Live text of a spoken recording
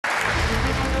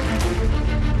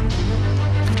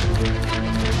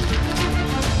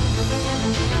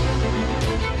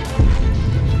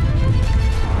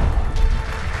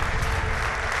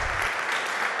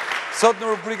Sot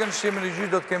në rubrikën Shihemi në gjyq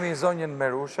do të kemi zonjën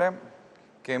Merushe,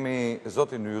 kemi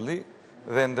zotin Ylli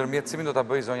dhe ndërmjetësimin do ta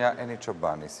bëjë zonja Eni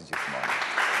Çobani, si gjithmonë.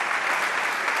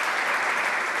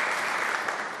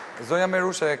 Zonja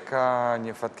Merushe ka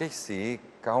një fatkeqësi,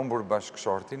 ka humbur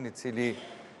bashkëshortin, i cili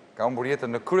ka humbur jetën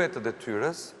në krye të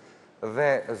detyrës dhe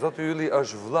zoti Ylli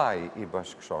është vllai i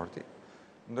bashkëshortit,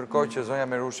 ndërkohë që zonja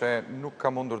Merushe nuk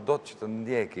ka mundur dot që të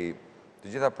ndjeki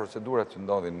të gjitha procedurat që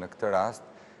ndodhin në këtë rast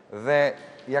dhe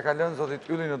ja ka lënë zotit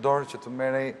Ylli në dorë që të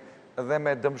merrej dhe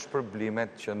me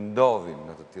dëmshpërblimet që ndodhin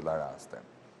në të tilla raste.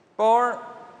 Por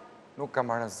nuk ka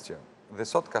marrë asgjë dhe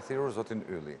sot ka thirrur zotin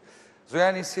Ylli. Zonja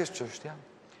Eni, si është çështja?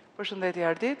 Përshëndetje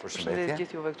Ardit, përshëndetje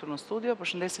gjithë juve këtu në studio,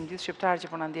 përshëndesim gjithë shqiptarët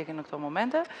që po na ndjekin në këto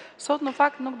momente. Sot në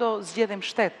fakt nuk do zgjedhim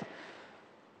shtet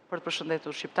për të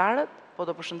përshëndetur shqiptarët, po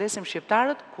do përshëndesim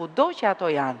shqiptarët kudo që ato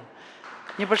janë.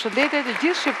 Një përshëndetje të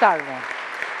gjithë shqiptarëve.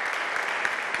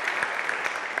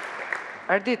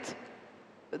 Ardit,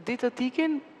 ditët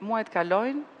ikin, muajt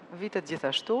kalojnë, vitet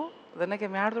gjithashtu, dhe ne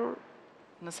kemi ardhur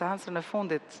në seancën e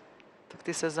fundit të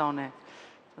këtij sezoni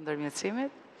të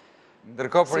ndërmjetësimit.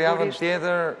 Ndërkohë për javën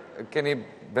tjetër keni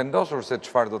vendosur se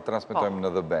çfarë do të transmetojmë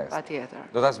në The Best.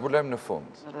 Patjetër. Do ta zbulojmë në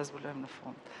fund. Do ta zbulojmë në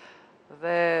fund.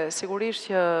 Dhe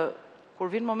sigurisht që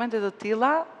kur vinë momente të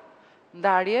tilla,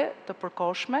 ndarje të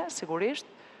përkohshme, sigurisht,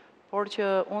 por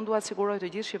që unë dua të siguroj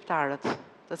të gjithë shqiptarët,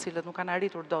 të cilët nuk kanë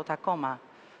arritur dot akoma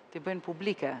të bëjnë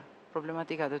publike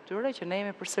problematikat e tyre, që ne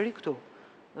jemi përsëri këtu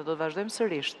dhe do të vazhdojmë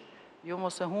sërish. Ju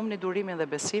mos e humbni durimin dhe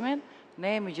besimin,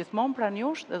 ne jemi gjithmonë pranë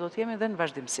jush dhe do të jemi edhe në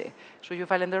vazhdimsi. Kështu që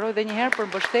ju falenderoj edhe një herë për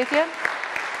mbështetjen,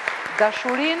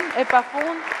 dashurinë e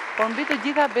pafund, por mbi të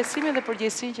gjitha besimin dhe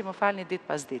përgjegjësinë që më falni ditë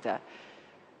pas dite.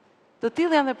 Të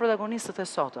tillë janë dhe protagonistët e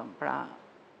sotëm. Pra,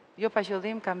 jo pa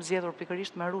qëllim kam zgjedhur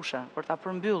pikërisht Marushën për ta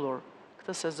përmbyllur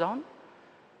këtë sezon.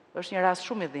 Është një rast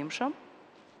shumë i dhimbshëm.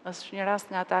 Është një rast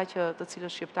nga ata që të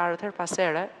cilët shqiptarët her pas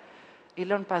here i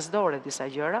lënë pas dore disa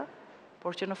gjëra,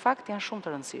 por që në fakt janë shumë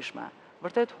të rëndësishme.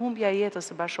 Vërtet humbja e jetës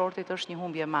së bashortit është një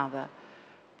humbje e madhe.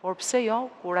 Por pse jo,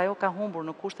 kur ajo ka humbur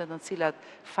në kushtet në të cilat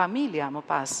familja më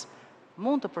pas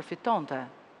mund të përfitonte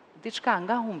diçka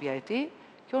nga humbja e tij,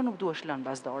 kjo nuk duhesh lënë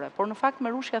pas dore. Por në fakt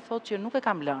Marushja thotë që nuk e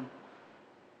kam lënë.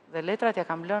 Dhe letrat ja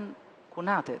kam lënë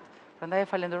kunatit. Prandaj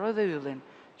e falenderoj dhe Yllin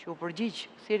që u përgjigj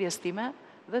thirrjes time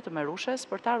dhe të Marushes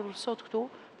për të ardhur sot këtu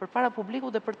përpara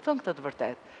publikut dhe për të thënë këtë të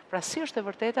vërtetë. Pra si është e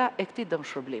vërteta e këtij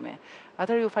dëmshpërblimi.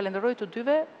 Atëherë ju falenderoj të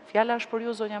dyve, fjala është për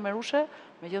ju zonja Merushe,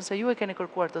 megjithëse ju e keni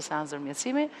kërkuar të seancë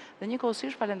ndërmjetësimi dhe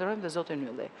njëkohësisht falenderojmë dhe zotin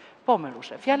Ylli. Po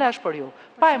Merushe, fjala është për ju.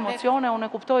 Pa emocione, unë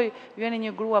e kuptoj, ju jeni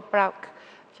një grua prak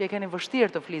që e keni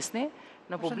vështirë të flisni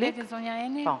në publik. Përshëndetje zonja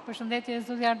Eni, përshëndetje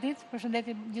zoti Ardit,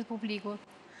 përshëndetje gjithë publikut.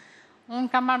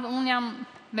 Unë jam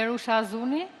Merusha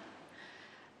Azuni.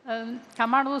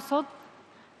 Kam ardhur sot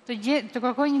të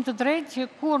kërkoj një të drejtë që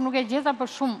kur nuk e gjeta për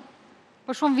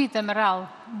shumë vite me radhë.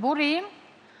 Burri im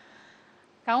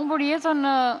ka humbur jetën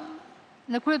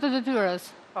në krye të detyrës.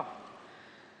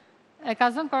 E ka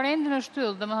zënë korrentin në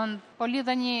shtyllë, domethënë po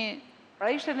lidha një.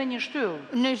 Pra ishte në një shtyllë.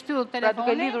 Në shtyllë telefoni. Pra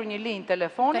duke lidhur një linjë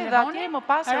telefoni dhe atje më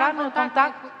pas ra në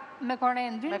kontakt me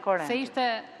korrentin. Se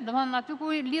ishte, domethënë aty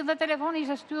ku lidhte telefoni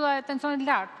ishte shtylla e tensionit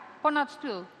lart, po në atë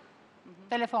shtyllë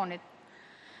telefonit.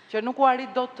 Që nuk u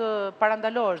arrit do të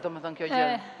parandalohesh, domethënë kjo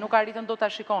gjë. Nuk arritën do ta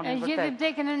shikonin vërtet. E gjeti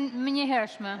vdekjen me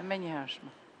njëhershme. Me njëhershme.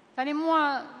 Tani mua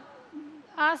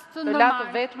as të normal. Të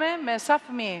latë vetme me sa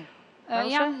fëmijë?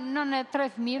 Jam nënë e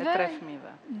 3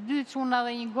 fëmijëve. 2 çuna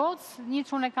dhe 1 gocë,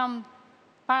 1 çunë kam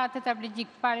para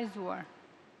tetraplegjik, paralizuar.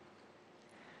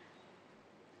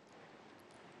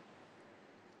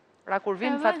 Pra kur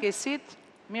vin fatkeqësit,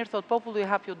 mirë thot populli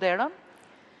i hap ju derën.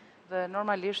 Dhe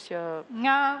normalisht që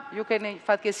ju keni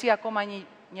fatkeqësi akoma një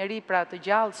njeri pra të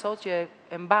gjallë sot që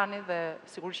e mbani dhe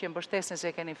sigurisht që e mbështesni se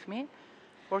e keni fëmijë,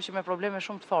 por që me probleme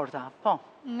shumë të forta. Po.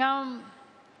 Nga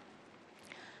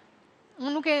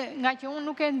që unë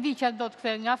nuk e ndiqja dot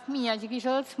këtë, nga fëmia që kishte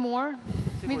edhe të smur,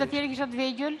 fëmijët e tjerë kisha të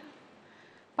vegjël,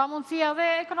 pamundësia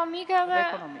dhe ekonomike dhe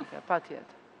ekonomike,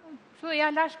 patjetër. Kështu ja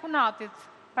lash kunatit.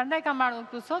 Prandaj kam ardhur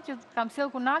këtu sot që kam sjell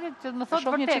kunatit që të më thotë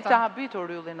vërtetën. Shumë një çik të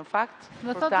habitur Ylli në fakt.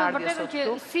 Më thotë vërtetën që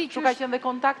si që ka qenë dhe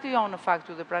kontakti jo në fakt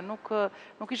Ylli, pra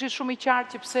nuk ishit shumë i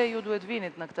qartë që pse ju duhet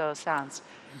vinit në këtë seancë.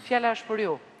 Fjala është për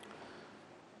ju.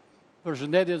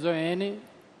 Përshëndetje zonja Eni,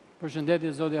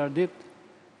 përshëndetje zoti Ardit,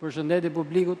 përshëndetje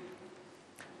publikut.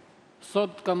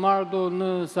 Sot kam ardhur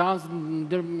në seancën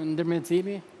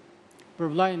ndërmjetësimi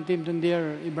për vllajin tim të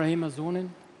nderë Ibrahim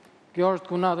Azunin. Kjo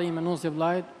është kunata ime nusje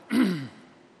vllajit.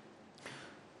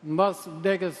 Mbas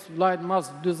vdekjes vllajt mas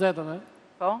 40-ave.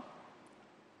 Po.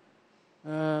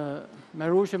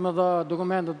 Merushe më dha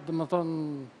dokumentet,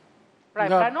 domethënë Pra,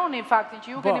 pranoni faktin që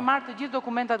ju keni marrë të gjithë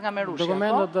dokumentat nga Merushja, po?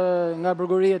 Dokumentat nga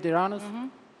Prokuria e Tiranës.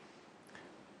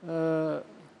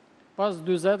 Pas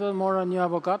 40 mora një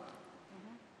avokat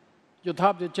që të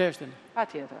hapte çështjen.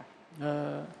 Patjetër.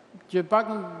 Që pak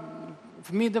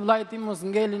fëmijët e vllajt tim mos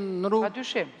ngelin në rrugë.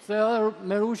 Padyshim. Se edhe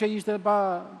Merushja ishte pa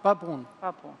punë. Pa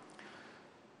punë.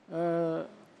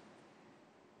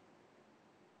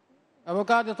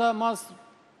 Avokati tha mas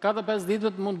 4-5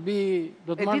 ditët mund të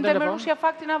do të marrë telefon. E dinte Merushja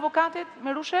faktin e avokatit,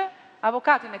 Merushe?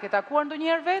 Avokatin e ke takuar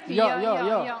ndonjëherë vetë?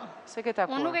 Jo. Se ke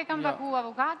takuar. Unë nuk e kam takuar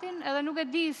avokatin, edhe nuk e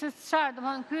di se çfarë,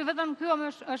 domethënë vetëm ky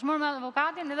është marrë me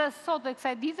avokatin, edhe sot e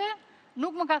kësaj dite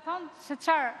nuk më ka thënë se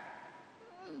çfarë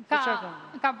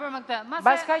ka bërë me këtë.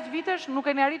 Mbas kaq vitesh nuk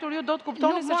keni arritur ju do të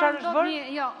kuptoni se çfarë është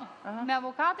bërë? Jo, me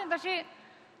avokatin tash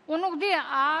unë nuk di,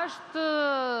 a është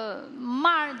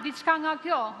marrë diçka nga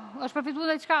kjo, është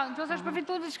përfituar diçka, nëse është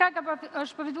përfituar diçka,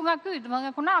 është përfituar nga ky, domethënë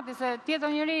nga Kunati, se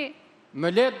tjetër njëri Me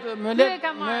let mua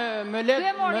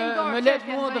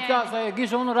të flasë, e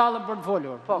kisha unë rallën për të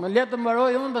folur. Me let të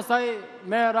mbaroj unë, pastaj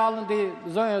me rallën ti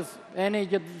zonjës Eni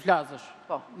që të flasësh.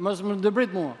 Mos më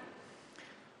ndëprit mua.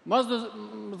 Mas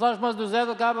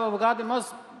 20 ka për avokati,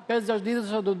 mas 5-6 ditës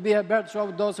që du të bje Bert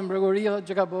shofë dosin prokuria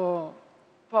që ka po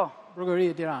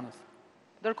prokuria e Tiranës.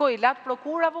 Ndërkohë i latë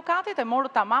prokur avokatit, e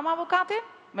morë tamam avokatin,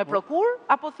 me prokur,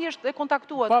 apo thjesht e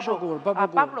kontaktuat?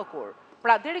 Pa prokur.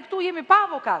 Pra, deri këtu jemi pa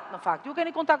avokat, në fakt. Ju keni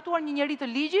kontaktuar një njeri të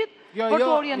ligjit për të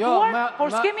orientuar,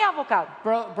 por s'kemi avokat.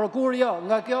 Prokur jo,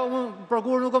 nga kjo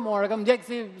prokur nuk e morë, kam ndjekë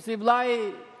si vlaj...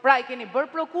 Pra, i keni bërë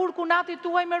prokur Kunatit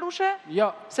tuaj, Merushe?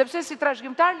 Jo. Sepse si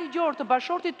trashëgimtar ligjor të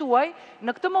bashortit tuaj,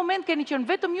 në këtë moment keni qenë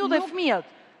vetëm ju dhe fëmijët.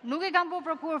 Nuk e kam bërë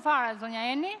prokur fare, zonja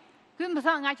Eni. Ky më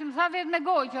tha, nga që më tha vetë me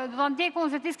gojë, që do të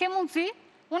ndjekun se ti s'ke mundësi,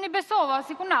 unë i besova,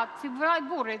 si Kunat, si vrajt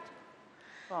burrit.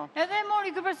 Edhe mori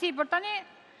ky përsipër,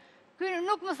 tani... Ky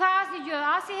nuk më tha asnjë gjë,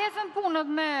 as i hecën punët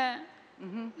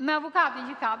me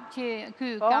avokatin që ky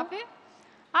kapi,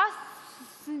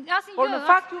 asnjë gjë. Por në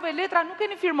fakt juve letra nuk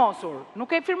keni firmosur, nuk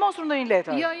e firmosur ndonjë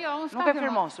letër. Jo, unë s'kam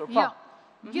firmosur.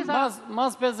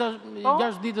 Mas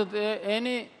 5-6 ditët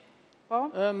Eni,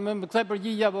 me më kthej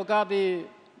përgjigje avokati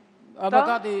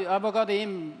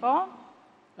im,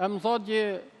 e më thotë që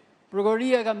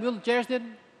prokuria ka mbyllë çështjen,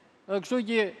 kështu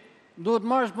që duhet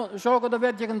marrë shokët e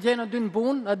vetë që kanë qenë aty në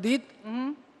punë, atë ditë,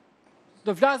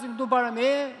 të flasim këtu para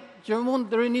meje, që mund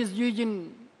të rinis gjyqin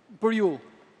për ju,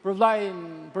 për vllajin,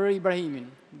 për Ibrahimin,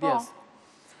 vjes.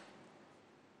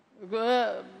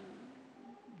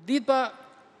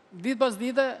 Ditë pas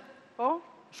dite,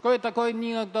 shkoj të takoj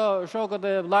një nga këto shokët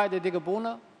e vllajt e ti ka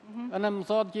punë, e në më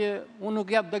thotë që unë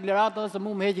nuk jap deklarata se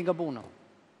mu më heqin ka punë.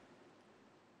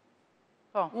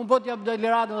 Unë po t'jap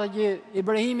deklaratën dhe që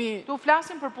Ibrahimi... Tu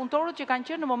flasim për punëtorët që kanë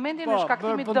qenë në momentin në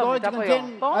shkaktimit dëmit, apo jo? Për punëtorët që kanë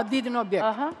qenë atë ditin në objekt.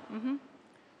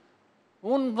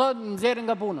 Unë dhe nëzirën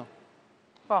nga punë.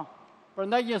 Për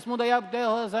ndaj që s'mu të japë këtë,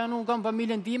 dhe se unë kam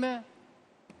familjen time.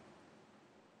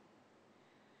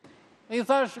 I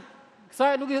thash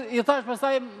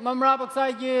pasaj më mrapë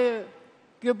kësaj që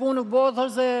kjo punë nuk bëhë,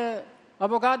 thërë se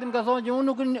avokatim ka thonë që unë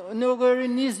nuk e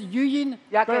rinis gjyqin.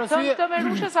 Ja ke thënë të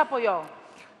Merushes apo jo?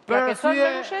 Për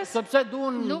arsye, sepse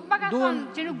duhen nuk ma ka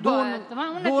thënë që nuk bëhet.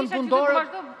 Unë e kisha që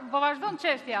po vazhdon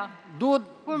çështja.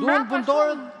 Duhen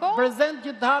punëtorët prezent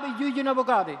që të hapi gjyqin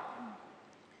avokati.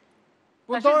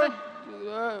 Punëtorët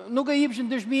nuk e jepshin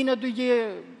dëshminë aty që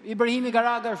Ibrahimi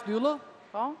Karaga shtyllë,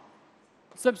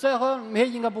 sepse thonë më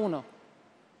heqin nga puna.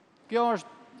 Kjo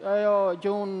është ajo që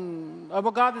unë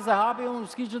avokati se hapi, unë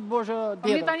s'kishë të boshë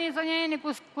tjetër. Mi tani zonja Eni,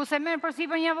 ku se merë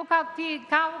përsipër një avokat,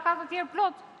 ka avokat të tjerë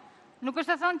plot. Nuk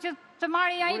është të thënë që të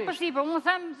marri ai përsipër. Unë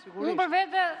them, unë për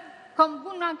vete kam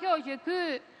punë nga kjo që ky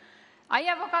ai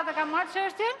avokat e ka marrë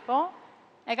çështjen,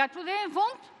 e ka çu deri në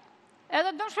fund,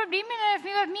 edhe do shpërblimin e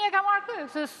fëmijëve të mi e ka marrë ky,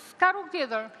 se s'ka rrugë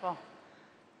tjetër.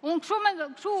 Unë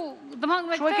kështu, domethënë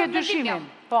me këtë dyshimin.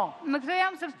 Me këtë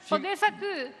jam se po derisa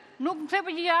ky nuk më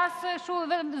thepë që asë shu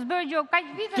vetëm zbërë gjë, kaq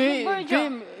vite nuk bërë gjë.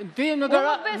 Ti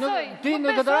në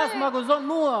këtë rast më akuzon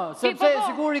mua, sepse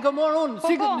sigur i ka morë unë,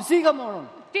 si ka morë unë?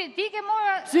 Ti ke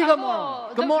morë... Si ka morë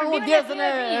unë? Ka morë unë djesën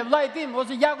e vlajt tim,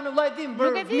 ose gjakun e vlajt tim,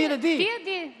 për fëmijët e ti. Ti e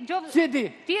di. Si e di?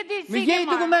 Ti e di si ke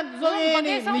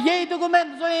marë. Mi gjej dokument,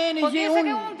 zonjë Eni, që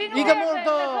unë i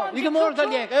ka morë të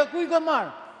ljek. E ku i ka marë?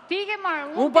 Ti i ke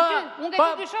marë, unë ke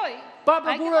të dyshoj. Pa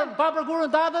prokurën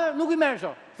të atër, nuk i merë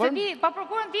sho. Se di, pa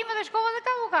prokurën time dhe shkova dhe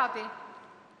ka avokati.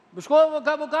 Shkova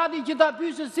ka avokati që ta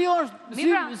pysë si është,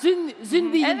 si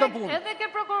ndihën të punë. Edhe ke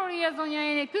prokuroria, zonja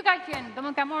Eni, ky ka qenë, dhe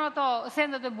më ka morë ato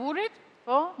sendet e burit,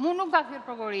 mu nuk ka thirë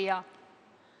prokuroria.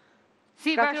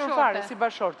 Si Ka thirrur fare, bashorte. si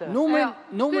bashorte.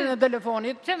 Numrin e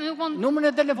telefonit, Pse më nuk mund... numrin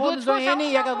e telefonit Duhet zonjeni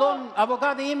thosha ja ka dhënë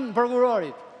avokati im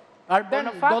prokurorit. Arben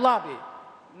në fakt- Dollapi.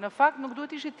 Në fakt nuk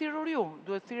duhet ishit thirrur ju,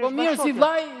 duhet thirrësh Po mirë,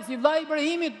 bashortën. si vllai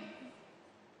Ibrahimit,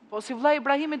 Po si vllai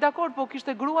Ibrahimi dakord, po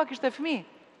kishte grua, kishte fëmijë.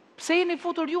 Pse jeni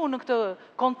futur ju në këtë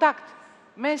kontakt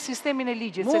me sistemin e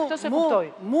ligjit, se këtë se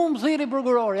kuptoj. mu më thiri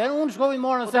prokurori, unë shkoj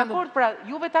morën Po sendet. dakord, pra,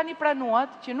 juve tani pranuat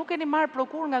që nuk keni marrë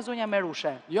prokur nga zonja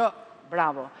Merushe. Jo,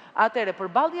 Bravo. Atëre,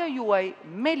 përballja juaj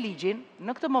me ligjin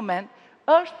në këtë moment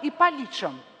është i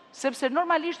paligjshëm, sepse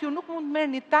normalisht ju nuk mund të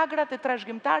merrni tagrat e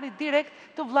trashëgimtarit direkt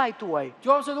të vllait tuaj.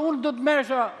 qose unë do të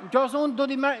merresha, qose unë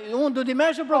do t'i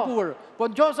merresha prokur, po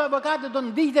qose avokati do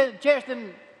të ndiqte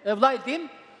çështën e vllait tim,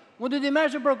 unë do t'i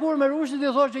merresha prokur me Rushit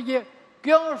dhe thoshte që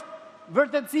kjo është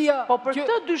vërtetësia. Po për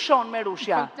këtë dyshon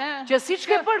Merushja, që siç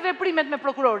ke bërë veprimet me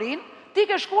prokurorin, ti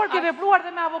ke shkuar ke vepruar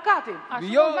dhe me avokatin.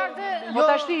 Po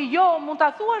tashti, jo, mund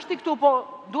ta thuash ti këtu, po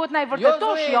duhet na i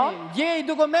vërtetosh, jo? Gjej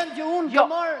dokument që unë kam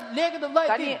marrë lekët e vllait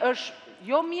Tani tim. është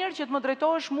jo mirë që të më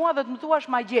drejtohesh mua dhe të më thuash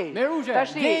ma gjej. Merushe,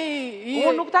 Tashti, gjej,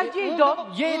 unë nuk ta gjej dot,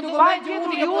 gjej pa e dokument që gjetur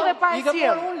unë ju dhe pa e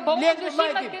sjell. Po unë lekët e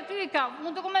vllait dyshimet tim. këty i kam.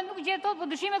 Unë dokument nuk gjetot, po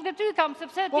dyshimet këty i kam,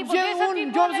 sepse Po ti po gjej desa ti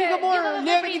unë, qose i kam marrë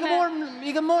lekët,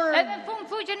 i kam marrë Edhe në fund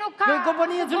thuj që nuk ka... në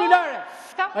kompaninë celulare.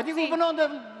 S'ka Ati ku mundësi. punonte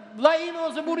vllai im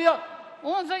ose burri jot.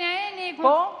 Unë, zonja Eni,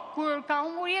 Po? kur ka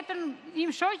humbur jetën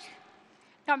im shoq,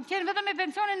 kam qenë vetëm me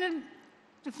pensionin e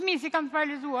të fëmijë si kam të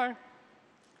paralizuar.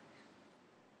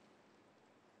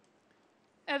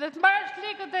 Edhe të mbarësh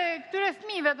lekët e këtyre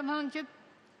fëmijëve, domethënë që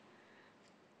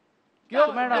Kjo,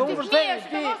 merr aty unë fëmijë, përsej, si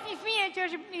të mos një fëmijë që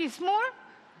është i smur,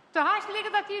 të hash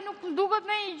lekët aty nuk më duket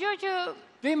në një gjë që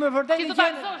ti më vërtet ti i do ta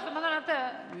qenë, mësosh, domethënë atë.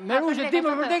 Merushe, ti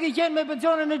më vërtet i qenë me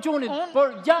pensionin e qunit, Unë, por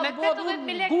gjatë me po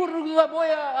 18.000 lekë- kur nuk do ta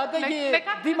boja atë Me që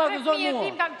 4 ti ma tre akuzon fëmijë mua.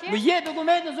 tim kam qenë. Më je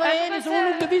dokumentin zonja Edhe Eni se pse- unë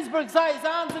nuk lëviz për kësaj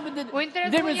seancë me U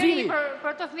interesu ndërmësimi. njëri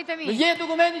për të fëmijët e mi. Më je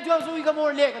dokumentin qofse unë i kam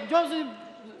marrë lekët,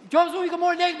 qofse unë i kam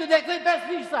marrë lekët do të kthej 5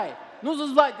 fish saj.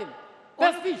 Nusës vllajtim.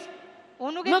 5 fish.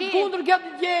 Unë nuk e Në di. të kundër kjo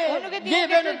Unë nuk e di, gje unë e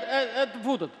venet e të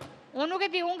futët. Unë nuk e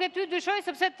di, unë këty dyshoj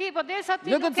sepse ti po derisa ti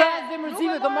Në nuk këtë seancë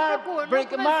ndërmësimi të marrë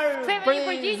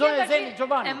prej zonjës Zeni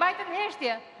Çobani. E mbajtën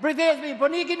heshtje. Pritesmi, po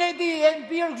niki ne ti e në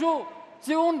pirë kështu,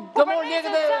 si unë të morë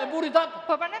lekët e burit tatë.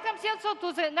 Po për ne kam sjellë sot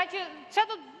tu se nga që çfarë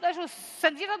do ashtu se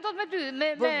gjitha do të me ty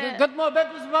me Këtë më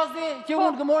betë për pas ti që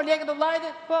unë të morë lekët e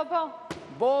vllajte?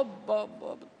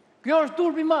 Po. Kjo është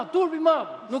turpi ma.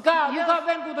 Nuk ka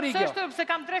vend ku të rikjo. S'është turp se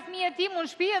kam 3 fëmijë e tim, unë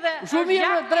shtëpi edhe Shumë mirë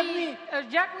me 3 fëmijë. Është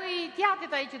gjaku i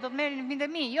tjatit ai që do të merrin në fëmijët e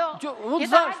mi. Jo. Unë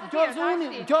thash,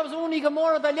 qofse unë i kam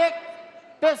morë ata lekë,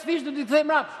 5 fish do t'i kthej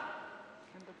mrapsh.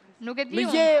 Nuk e di Me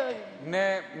unë. gje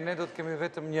Ne do të kemi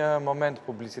vetëm një moment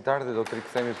publicitar dhe do të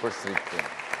rikthehemi përsëri këtu.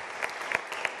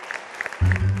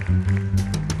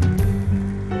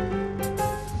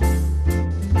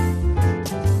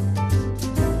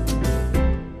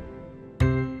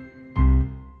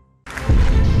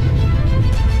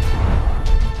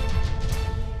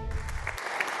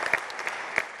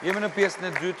 Jemi në pjesën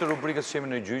e dytë të rubrikës Shihemi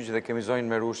në gjyq dhe kemi zonjën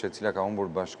Merushe, e cila ka humbur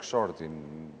bashkëshortin.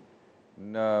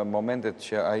 Në momentet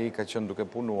që ai ka qenë duke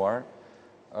punuar,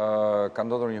 ka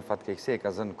ndodhur një fatkeqësi,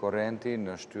 ka zënë korrenti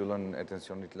në shtyllën e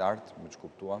tensionit lartë, më që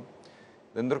kuptuam.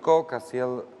 Dhe ndërkohë ka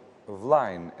sjell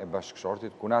vllajin e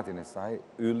bashkëshortit, kunatin e saj,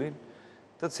 Yllin,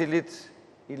 të cilit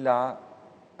i la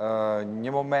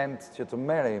një moment që të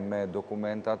merrej me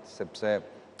dokumentat, sepse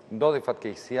ndodhi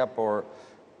fatkeqësia, por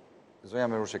zonja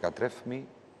Merushe ka 3 fëmijë,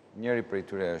 njëri prej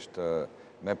tyre është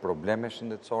me probleme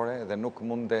shëndetësore dhe nuk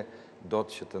munde do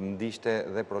të që të ndiqte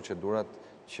dhe procedurat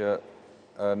që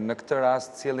në këtë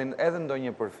rast sjellin edhe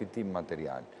ndonjë përfitim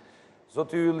material.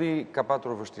 Zoti Ylli ka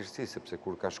patur vështirësi sepse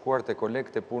kur ka shkuar te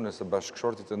kolegët e punës së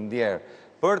bashkëshortit të ndjerë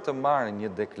për të marrë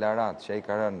një deklaratë që ai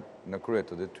ka rënë në krye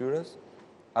të detyrës,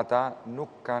 ata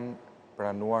nuk kanë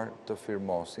pranuar të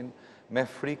firmosin me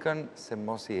frikën se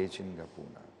mos i heqin nga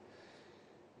puna.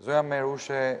 Zoja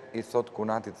Merushe i thot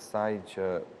kunatit saj që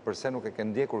përse nuk e ke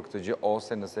ndjekur këtë gjë,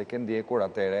 ose nëse e ke ndjekur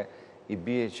atëre i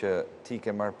bie që ti ke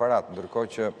marrë parat,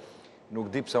 ndërkohë që nuk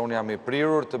di pse unë jam i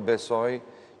prirur të besoj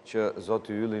që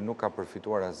zoti Ylli nuk ka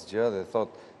përfituar asgjë dhe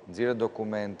thot nxirë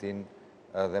dokumentin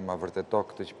dhe ma vërteto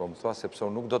këtë që po më thua, sepse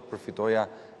unë nuk do të përfitoja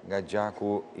nga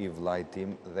gjaku i vllait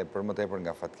tim dhe për më tepër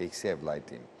nga fatkeqësia e vllait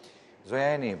tim.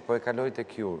 Zoja Eni, po e kaloj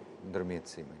tek ju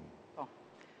ndërmjetësimin.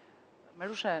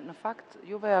 Merushe, në fakt,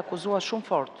 juve akuzua shumë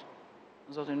fort,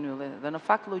 zotin Ylli, dhe në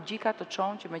fakt logjika të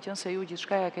qonë që me qënë se ju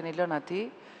gjithçka ja keni lënë ati,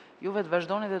 juve të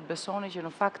vazhdoni dhe të besoni që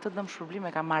në fakt të dëmë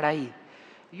shpërblime ka marrë ai.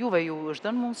 Juve ju është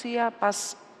dënë mundësia pas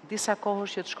disa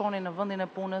kohësh që të shkoni në vendin e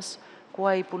punës ku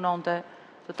ai punonte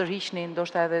të tërhiqni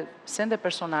ndoshta edhe sende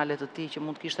personale të tij që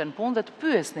mund të kishte në punë dhe të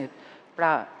pyesnit.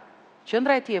 Pra,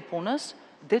 qendra e tij e punës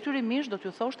detyrimisht do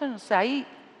t'ju thoshte nëse ai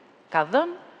ka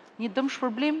dhënë një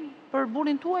dëmshpërblim për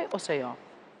burrin tuaj ose jo.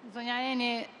 Zonja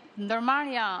Eni,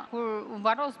 ndërmarrja kur u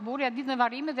mbaros burri ditën e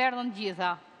varrimit dhe erdhën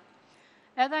gjitha.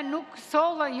 Edhe nuk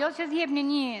sollë, jo që t'jepni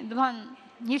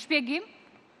një shpjegim,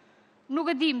 nuk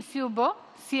e dim si u bë,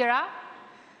 si ra,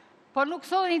 por nuk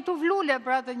sollë një tuflule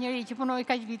për atë njeri që punoi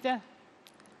kaq vite.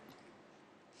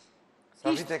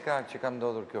 Sa vite ka që ka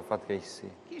ndodhur kjo fatkeqësi?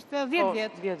 Kishte 10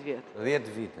 vjet. 10 vjet.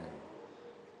 10 vite.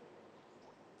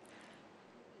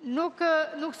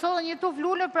 Nuk sollë një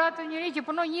tuflule për atë njeri që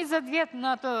punoi 20 vjet në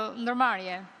atë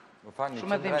ndërmarrje. Më falni,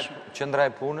 qendra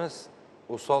e punës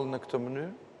u soll në këtë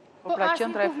mënyrë? Po pra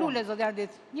qendra e punës. Një tuflule, zoti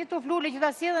Ardit. Një tuflule që ta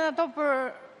sjellën ato për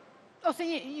ose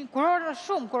një kurorë,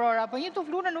 shumë kurora, po një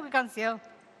tuflule nuk e kanë sjell.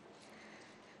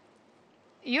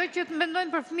 Jo që të mendojnë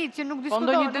për fëmijët që nuk diskutojnë.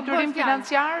 Po ndonjë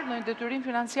detyrim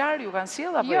financiar ju kanë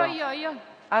sjell apo jo? Jo.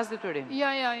 As detyrim. Jo.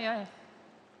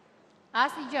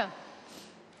 Asnjë gjë.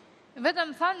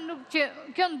 Vetëm thanë që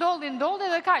kjo ndodhi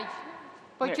dhe kaq.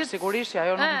 Sigurisht,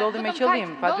 ajo nuk ndodhi me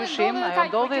qëllim, pa dyshim, ajo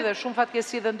ndodhi dhe shumë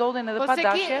fatkeqësi dhe ndodhin edhe pa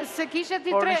dashje.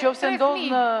 Por nëse ndodh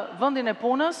në vendin e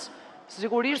punës,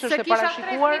 sigurisht është e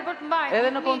parashikuar edhe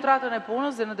në kontratën e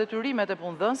punës dhe në detyrimet e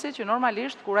punëdhënësit që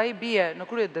normalisht kur ai bie në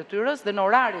krye të detyrës dhe në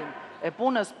orarin e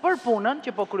punës për punën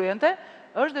që po kryente,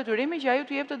 është detyrimi që ai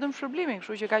t'u jepte dëmshpërblimin,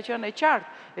 kështu që ka qenë e qartë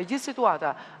e gjithë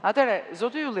situata. Atëre,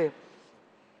 zoti Ylli,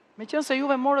 meqense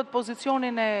juve morët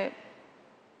pozicionin e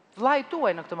vllait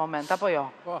tuaj në këtë moment, apo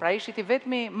jo? Pra ishit i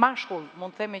vetmi mashkull,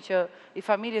 mund të themi që i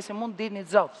familjes e mund dinit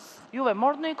zot. Juve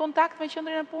morët në kontakt me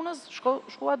qendrën e punës,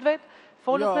 shkuat vetë,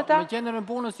 folët me ta? Jo, me qendrën e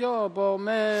punës jo, po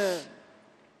me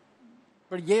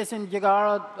përgjesin që ka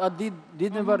arë atë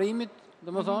ditën e varrimit,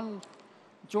 dhe më thonë,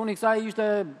 që unë i kësaj ishte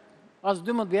as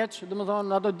 12 vjeç, dhe më thonë,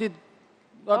 atë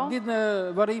ditën e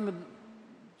varrimit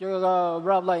që ka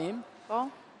vra vllai im.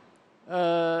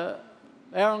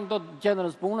 Erën do të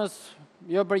qendrës punës,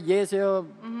 jo përgjese, jo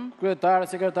kryetarë,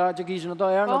 sekretarë që kishin ato,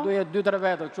 erën do të jetë 2-3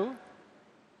 vetë, kështu.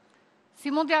 Si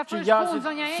mund t'ja fërsh punë,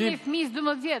 zonja Eni, fëmijës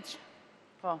 12 vjeç?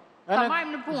 Po. Ta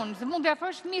majmë në punë, se mund t'ja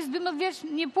fërsh fëmijës 12 vjeç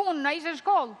një punë, na ishte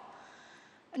shkollë.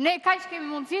 Ne kaq kemi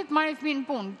mundësi të marrim fëmijën në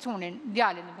punë, çunin,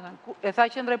 djalin, domethënë. E tha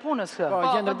qendra e punës kjo. Po,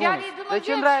 qendra e punës. Dhe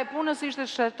qendra e punës ishte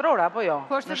shtetërore apo jo?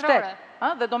 Po, shtetërore.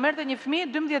 Dhe do merrte një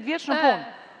fëmijë 12 vjeç në punë.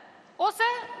 Ose,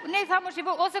 ne i thamë shqipo,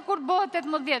 ose kur bëhet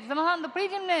 18 vjeç, dhe më thanë, do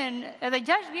pritim ne edhe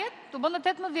 6 vjetë, të bëndë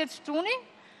 18 vjetë shtuni,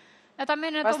 e ta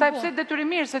mene të më punë. Pastaj pse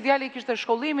detyrimisht, se djali kishte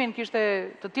shkollimin, kishte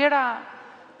të tjera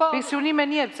pensionime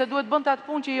njetë, se duhet bënd të atë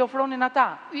punë që i ofronin ata.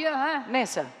 Jo,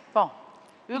 Nesër, po.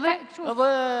 Edhe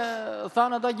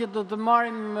thanë ata që të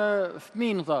marim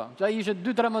fëminë, tha, që a ishe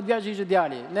 2-13 vjeç ishe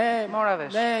djali. Ne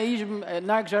ishëm,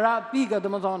 na kështë ra pika, dhe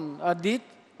më thonë, atë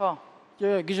ditë,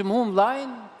 që kishëm humë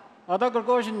vlajnë, ata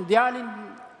kërkoshin djalin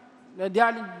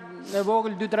e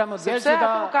vogël 2-13 vjeç. Sepse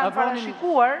ato kanë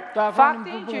parashikuar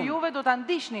faktin që juve do ta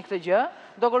ndiqni këtë gjë,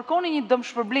 do kërkoni një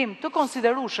dëmshpërblim të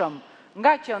konsiderueshëm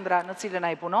nga qendra në cilën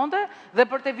ai punonte dhe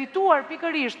për të evituar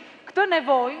pikërisht këtë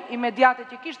nevojë imediate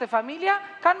që kishte familja,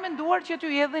 kanë menduar që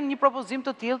t'ju jedhin një propozim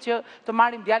të tillë që të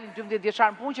marrim djalin 12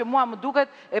 vjeçar në punë, që mua më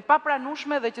duket e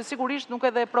papranueshme dhe që sigurisht nuk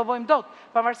edhe e provojmë dot,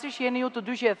 pavarësisht që jeni ju të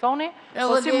dy që e thoni,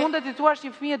 po si mundet i thuash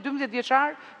një fëmijë 12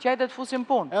 vjeçar që ai do të fusin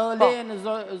punë. Edhe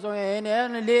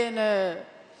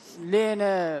lejen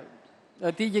e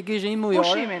ati që kishtë një mujore.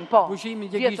 Pushimin, po. Pushimin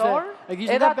që kishtë.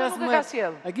 Edhe atë nuk e ka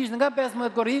sjell. E kishtë nga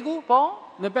 15 korriku,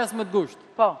 në 15 gusht.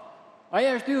 Po.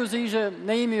 Aja e shtyu se ishe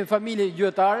ne imi familje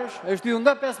gjyqtarësh, e shtyu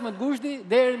nga 15 gushti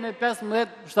deri me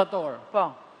 15 shtator. Po.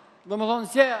 Dhe më thonë,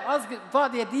 se as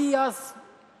fati e ti, as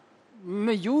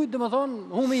me gjujt, dhe më thonë,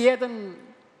 humi jetën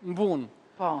në punë.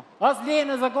 Po. As lejën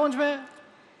e zakonqme,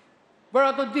 për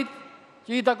ato ditë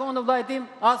që i takon të vllajtim,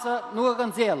 asa nuk e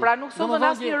kanë sjellë. Pra nuk sollën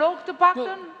as një rrogë të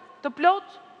paktën të plot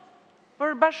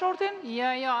për bashortin?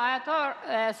 Jo, ato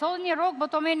sollën një rrogë, po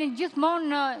të menin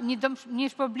gjithmonë një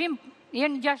shpërblim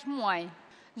jenë 6 muaj.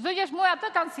 Çdo 6 muaj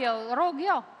atë kanë sjellë, rrogë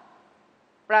jo.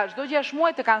 Pra çdo 6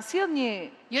 muaj të kanë sjellë një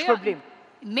shpërblim.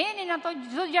 Menin ato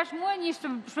çdo 6 muaj një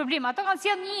shpërblim. Ato kanë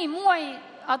sjellë një muaj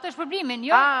atë shpërblimin,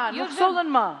 jo. Nuk sollën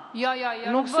më. Jo.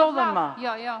 Nuk sollën më.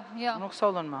 Jo. Nuk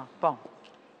sollën më, po.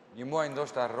 Një muaj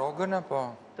ndoshta rrogën apo?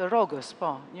 Të rrogës,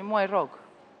 po. Një muaj rrogë.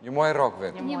 Një muaj rrogë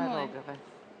vetë. Një muaj rrogë vetë.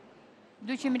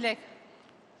 200.000 lekë.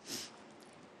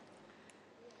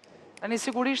 Tani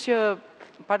sigurisht që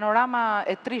panorama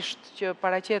e trisht që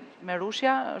paraqet me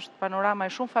Rushja është panorama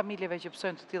e shumë familjeve që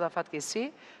pësojnë të tilla fatkeqësi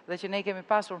dhe që ne kemi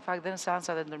pasur në fakt dhe në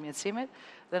seansat e ndërmjetësimit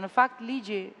dhe në fakt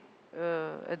ligji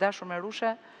e dashur me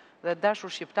Rushe dhe dashur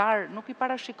shqiptar nuk i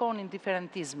parashikonin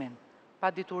diferentizmin,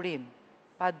 pa diturin,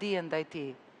 pa dijen ndaj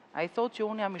tij. Ai thotë që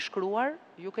unë jam i shkruar,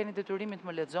 ju keni detyrimin të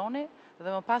më lexoni dhe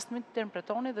më pas të më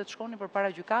interpretoni dhe të shkoni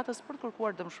përpara gjykatës për të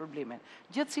kërkuar dëmshpërblimin.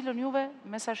 Gjë të cilën juve,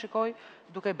 me sa shikoj,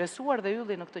 duke besuar dhe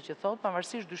ylli në këtë që thotë,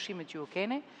 pavarësisht dyshimit që ju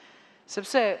keni,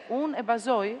 sepse unë e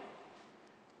bazoj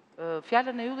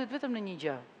fjalën e yllit vetëm në një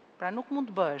gjë. Pra nuk mund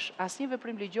të bësh asnjë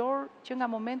veprim ligjor që nga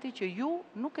momenti që ju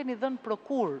nuk keni dhënë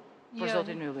prokur për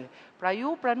zotin Ylli. Pra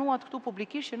ju pranuat këtu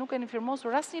publikisht që nuk keni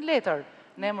firmosur asnjë letër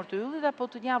në emër të Yllit apo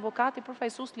të një avokati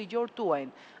përfaqësues ligjor tuaj.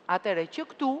 Atëherë që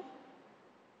këtu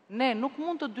ne nuk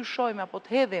mund të dyshojmë apo të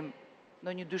hedhim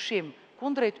ndonjë dyshim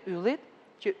kundrejt Yllit,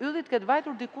 që Ylli të ketë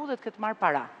vajtur diku dhe të ketë marrë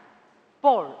para.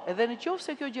 Por, edhe në qoftë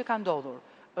se kjo gjë ka ndodhur,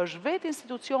 është vetë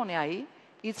institucioni ai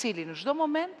i cili në çdo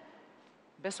moment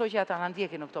besoj që ata na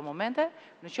ndjekin në këto momente,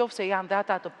 në qoftë se janë dhe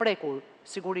ata të prekur,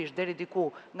 sigurisht deri diku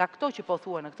nga këto që po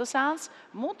thuhen në këtë seancë,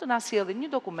 mund të na sjellin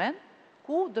një dokument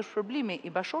ku dëshpërblimi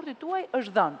i bashortit tuaj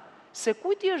është dhënë. Se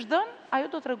kujt i është dhënë, ajo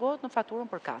do t'rregohet në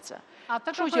faturën përkatëse.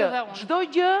 Kështu që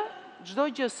çdo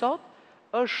gjë sot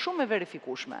është shumë e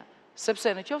verifikueshme,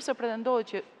 sepse në qoftë se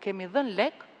pretendohet që kemi dhënë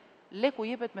lek, leku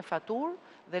jepet me faturë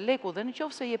dhe leku dhe në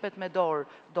qoftë se jepet me dorë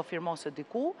do firmoset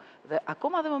diku dhe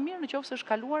akoma dhe më mirë në qoftë se është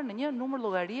kaluar në një numër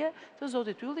llogarie të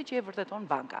zotit Ylli që e vërteton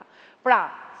banka.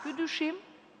 Pra, ky dyshim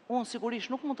unë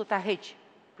sigurisht nuk mund të ta heq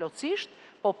plotësisht,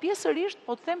 po pjesërisht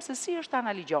po të them se si është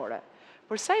ana ligjore.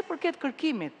 Për sa i përket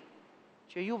kërkimit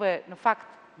që juve në fakt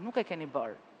nuk e keni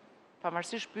bërë,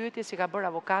 pavarësisht pyetjes si ka bërë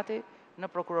avokati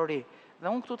në prokurori. Dhe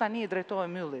unë këtu tani i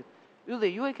drejtohem Yllit.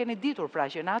 Ylli, ju e keni ditur pra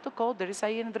që në atë kohë derisa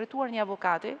jeni drejtuar një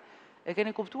avokati, e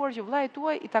keni kuptuar që vllai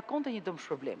tuaj i takonte një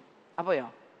dëmshpërblim. Apo jo?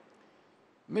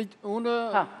 Me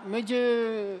që...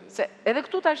 Se edhe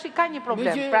këtu tash ka një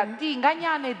problem. Pra ti nga një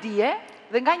anë e dije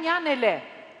dhe nga një anë e le.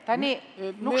 Tani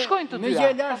nuk shkojnë të dyja. Me që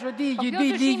e lashë ti që di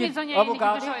ligjit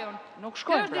avokati. Nuk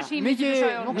shkojnë pra.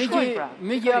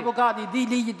 Me që avokati di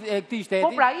ligjit e këtij shteti.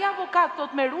 Po pra i avokat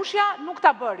thot me rushja nuk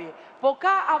ta bëri. Po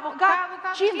ka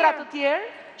avokat qindra të tjerë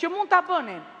që mund ta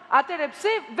bënin. Atëre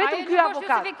pse vetëm ky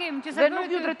avokat dhe nuk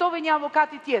ju drejtove një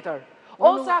avokati tjetër?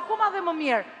 Ose akoma dhe më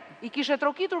mirë, i kishe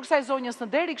trokitur kësaj zonjës në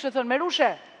deri, kishe thënë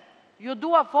Merushe, ju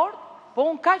dua fort, po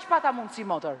unë kaq pata mundësi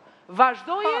motër.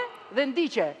 Vazhdoje dhe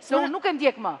ndiqe, se unë nuk e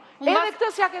ndjek më. Edhe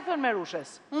këtë s'ja ke thënë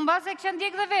Merushes. Unë base kisha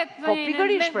ndjek dhe vetë. Po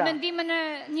pikërisht pra. Me ndihmën e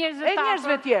njerëzve ta. E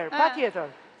njerëzve tjerë,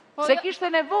 patjetër. Se kishte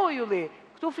nevojë Ylli.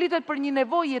 Këtu flitet për një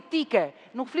nevojë etike,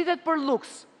 nuk flitet për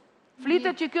luks.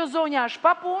 Flitet që kjo zonja është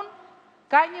pa punë,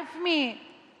 ka një fëmijë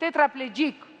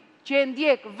tetraplegjik që e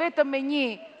ndjek vetëm me një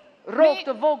rrogë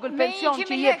të vogël pension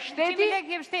që jep shteti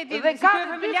dhe ka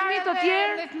dy fëmijë të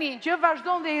tjerë që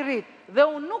vazhdon dhe i rrit. Dhe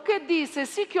unë nuk e di se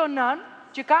si kjo nën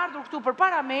që ka ardhur këtu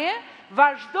përpara meje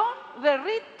vazhdon dhe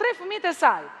rrit 3 fëmijët e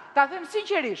saj. Ta them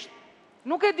sinqerisht.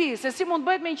 Nuk e di se si mund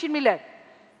bëhet me 100.000 lekë.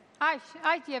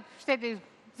 Aq jep shteti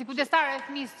si kujdestare e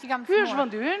fëmijës që kam Ky është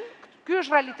vendi ynë, ky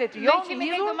është realiteti jonë i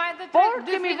lidhur, por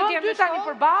kemi vënë dy tani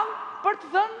përballë për të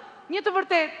thënë një të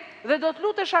vërtetë dhe do të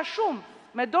lutesha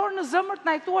shumë me dorë në zemër të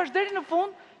na i thuash deri në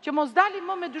fund që mos dalim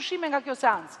më me dyshime nga kjo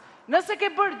seancë. Nëse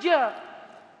ke bërë gjë,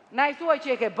 na i thuaj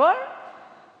që e ke bërë,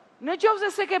 në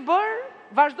qoftë se ke bërë,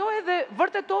 vazhdoje dhe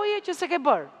vërtetoje që se ke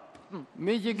bërë.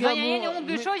 Zonja Jeni, unë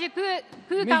dyshoj që ky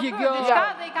ka bërë diçka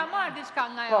dhe i ka marrë diçka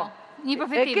nga jo. Një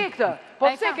përfitim. E ke këtë. Po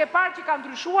pse ke parë që ka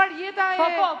ndryshuar jeta e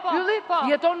Yllit?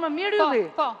 Jeton më mirë Ylli?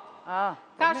 Po.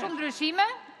 Ka shumë ndryshime,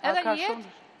 edhe një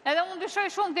jetë. Edhe unë dyshoj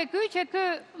shumë te ky që ky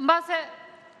mbase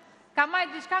ka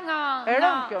marrë diçka nga... E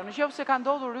rënd kjo, në qoftë se ka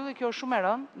ndodhur Ylli, kjo është shumë e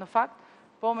rënd, në fakt,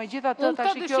 po me gjitha të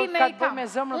tash kjo ka të bëjë me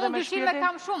zemrën dhe me shpirtin. Unë dyshime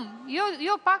kam shumë,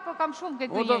 jo pak, po kam shumë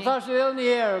këtë Unë do thashë edhe një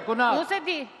herë, Kunat. Unë se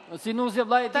di. Si nusje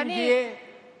vllai tim që je,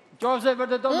 qoftë se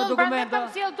vërteton me dokumenta. Unë prandaj kam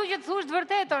sjell tu që të thush të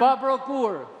vërtetën. Pa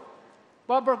prokur.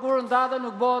 Pa prokurën data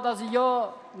nuk bëhet asgjë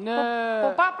në... Po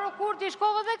pa prokur ti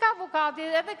shkove dhe ka avokati,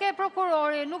 edhe ke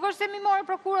prokurori, nuk është se mi mori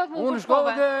prokurat mu Unë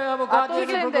shkove dhe avokati dhe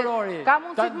ke prokurori. Ka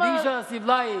mundësit më... disha si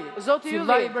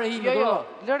vllai Ibrahimit. Jo,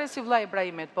 lëre si vllai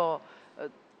Ibrahimit, po...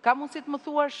 Ka mundësit më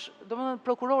thuash, do më dhe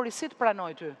prokurori, si të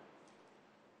pranoj ty?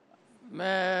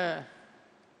 Me...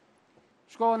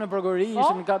 Shkove në prokurori,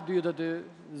 ishëm në katë dytë aty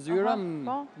zyra,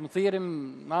 më thirim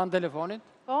në anë telefonit,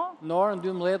 në orën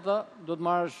 12 do të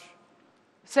marrësh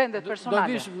sendet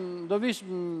personale. Do vish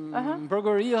në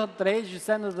prokurori të rejqë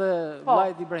sendet dhe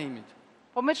vllajt Ibrahimit.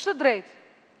 Po me ç'të drejtë?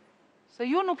 Se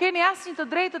ju nuk keni asnjë të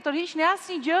drejtë të tërhiqni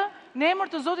asnjë gjë në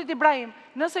emër të Zotit Ibrahim.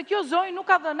 Nëse kjo zonjë nuk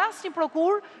ka dhënë asnjë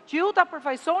prokur që ju ta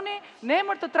përfaqësoni në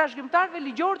emër të trashëgimtarëve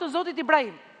ligjor të Zotit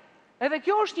Ibrahim. Edhe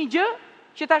kjo është një gjë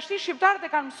që tashti shqiptarët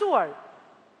e kanë mësuar.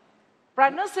 Pra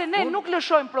nëse ne nuk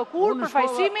lëshojmë prokur për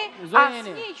fajsimi,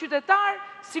 asnjë qytetar,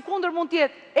 si kundër mund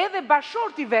tjetë edhe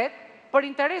bashorti vetë, për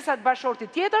interesat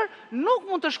bashortit tjetër, nuk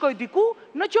mund të shkoj diku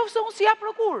në qoftë se unë si ja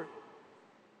prokur.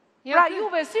 Pra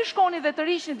juve si shkoni dhe të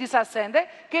rishni disa sende,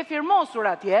 ke firmosur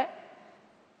atje,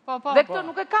 dhe këtë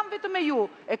nuk e kam vetëm me ju,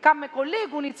 e kam me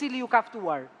kolegun i cili ju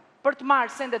kaftuar për të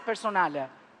marrë sendet personale.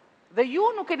 Dhe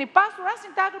ju nuk keni pasur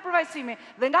asin takër për vajsimi,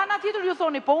 dhe nga ana tjetër ju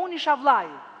thoni, po unë isha vllai.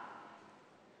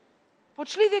 Po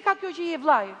ç'lidhje ka kjo që i e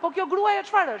vllai? Po kjo gruaja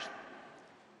çfarë është?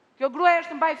 Kjo gruaja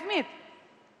është mbaj fëmit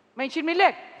me 100.000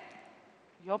 lekë.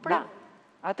 Jo pra.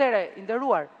 Atëre, i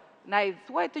nderuar, na i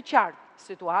thuaj të qartë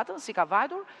situatën, si ka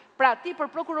vajtur, pra ti për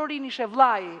prokurorin ishe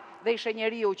vllai dhe ishe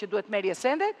njeriu që duhet merrje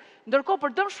sendet, ndërkohë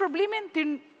për dëm shpërblimin ti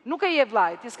nuk e je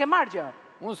vllai, ti s'ke marrë gjë.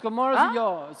 Unë s'ka marrë si jo,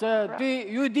 se ti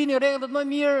ju i dini rregullat më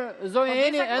mirë, zonja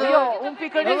Eni, jo, unë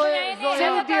pikërisht se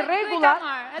unë di rregullat,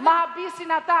 ma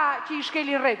habisin ata që i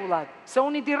shkelin rregullat. Se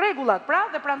unë i di rregullat, pra,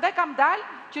 dhe prandaj kam dalë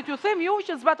që t'ju them ju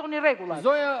që zbatoni rregullat.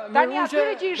 Tani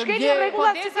atyre që i shkelin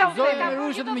rregullat, si t'ja u them. Zonja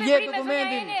Merushe të më jep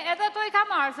dokumentin. Edhe ato i ka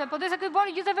marrë, se po desa ky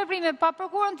boni gjithë veprime pa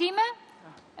prokurën time,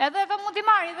 edhe ato mund t'i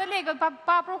marrë edhe lekët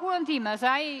pa prokurën time, se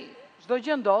ai çdo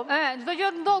gjë ndodh. Çdo gjë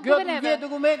ndodh ku neve. Kjo të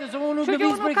dokumente se unë nuk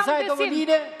lëviz për kësaj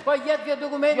topoline, po jet kjo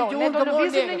dokumente që unë do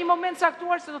lëvizim në një moment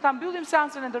caktuar se do ta mbyllim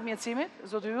seancën e ndërmjetësimit,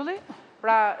 zoti Ylli.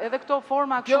 Pra edhe këto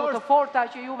forma kështu të forta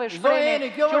që juve shprehni,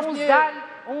 që unë s'dal,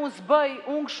 unë s'bëj,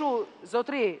 unë kështu,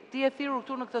 zotri, ti e thirrur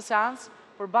këtu në këtë seancë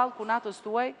përballë kunatës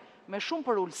tuaj me shumë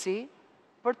për ulësi,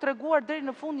 për treguar deri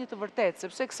në fund një të vërtetë,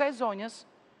 sepse kësaj zonjës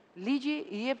ligji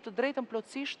i jep të drejtën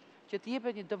plotësisht që të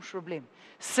jepet një dëmshpërblim.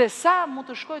 Se sa mund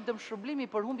të shkojë dëmshpërblimi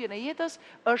për humbjen e jetës,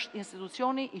 është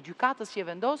institucioni i gjykatës që e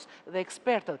vendos dhe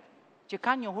ekspertët që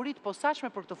kanë njohuri të posaçme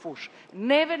për këtë fushë.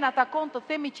 Neve na takon të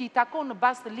themi që i takon në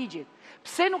bazë të ligjit.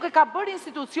 Pse nuk e ka bërë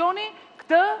institucioni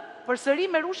këtë, përsëri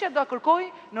Merusha do kërkoj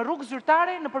në rrugë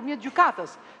zyrtare nëpërmjet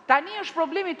gjykatës. Tani është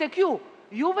problemi tek ju.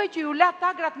 Juve që ju la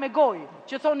tagrat me gojë,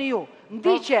 që thoni ju,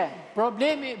 ndiqe.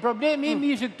 Problemi im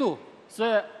ishte këtu,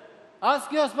 se as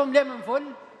kjo s'po mle më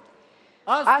fol.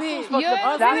 As ti, po, ti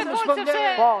flasë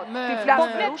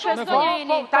me Rushën,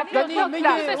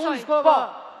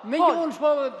 me që unë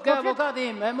shkova ka avokati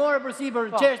im, e morë përsi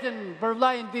për qeshtin për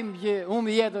vlajnë tim që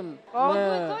humbi jetën. Po,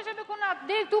 duhet thoshe me kunat,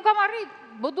 dhe këtu kam arrit,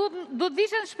 bo du të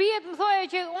vishën shpijet më thoje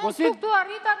që unë s'ku këtu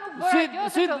arrita nuk bërë gjë.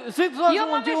 Si të thoshe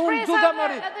unë që unë këtu kam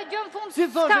arrit, si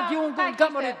të thoshe që unë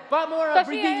kam arrit, pa morë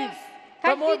përgjigjit,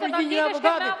 pa morë përgjigjit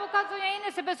avokatit. Me avokat zonja Ine,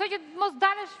 se besoj që mos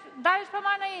dalesh për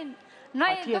mana Ine. Na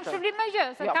e të shërblim me gjë,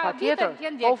 se ka vitër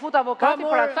t'jen djekë. Po fut avokati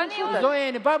për atë futet. Zonja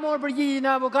Ine, pa morë përgjigjit në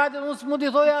avokatit, unë s'mund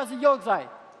t'i thoja asë gjë kësaj.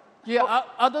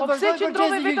 Po pse që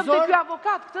ndrove vetëm të ky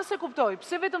avokat, këtë se kuptoj,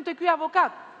 pse vetëm të ky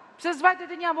avokat, pse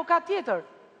s'vajtet e një avokat tjetër?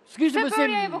 S'kishtë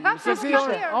besim, se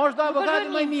është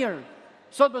avokati më i mirë,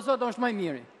 sot për sot është më i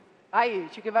mirë. Aji,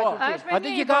 që ke vajtur ti. Ati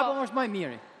që kapëm është më i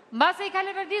mirë. Mbase i ka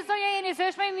leverdis zonja Eni, se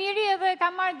është më i miri edhe ka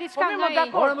marrë diçka nga i.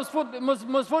 Ora, mos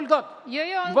fol kot. Jo,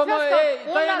 në qështë,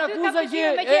 unë aty ka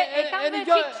përshime me që e kam dhe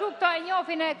qikë që këto e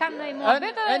njofin e kam në i mund.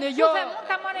 Betë dhe që se mund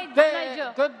ka marrë i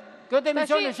gjë. Këtë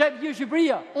emision në shep gjyq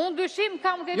Shqipëria. Unë dyshim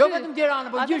kam këtë. Jo vetëm Tiranë,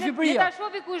 po gjyq Shqipëria. Jeta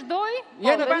shofi kush doj.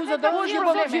 Jena kuzë të unë që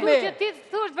po përshime. Që ti të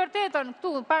thusht vërtetën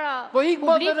këtu, para po ik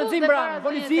botë në Zimbran,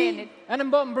 polici, e në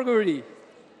mbëm përgërëri.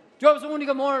 Qovë se unë i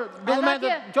ka morë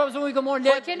dokumentet, qovë se unë i ka morë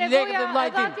lekët e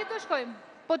vlajtim. Dhe atje të shkojmë.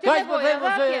 Po ti me nevoja, dhe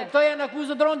atje. Këto janë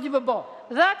akuzë dronë që po.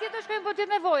 Dhe atje të shkojmë, po ti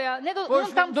nevoja. Ne do të më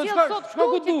qilë sot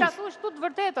këtu që ta thush tu të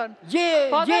vërtetën.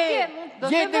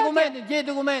 Gje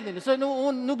dokumentin, se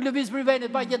unë nuk lëviz për venit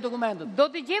pa gjetë dokumentet. Do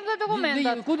t'i gjemë dhe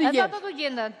dokumentet. Ku t'i gjemë? Edhe ato t'u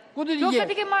gjendet. Ku t'i gjemë? gjemë? Që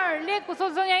ti ke marrë lekë, ku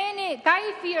thot zonja Eni, ka i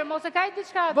firmë, ose ka i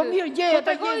diçka aty. Po mirë gjeje,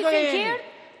 ta gjeje zonja Eni.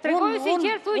 Tregoj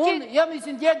sinqert thuj që unë jam i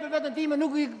sinqert për veten time,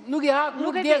 nuk i hak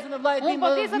nuk desën e vllajt tim. Unë po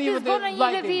desa ti s'bën një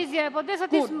lëvizje, po desa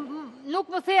ti nuk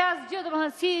më the asgjë,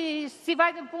 domethënë si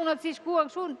vajtën punët, si shkuan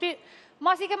kështu, ti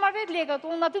mas i ke marrë vetë lekët,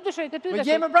 unë aty të shoj, te ty të shoj. Po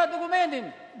gjejmë pra dokumentin.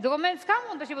 Dokument s'kam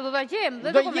unë tash, po do ta gjejmë, dhe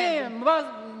Do dokumentin. gjejmë,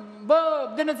 bë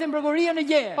denuncim prokuroria në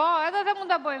gjejmë. Po, edhe atë mund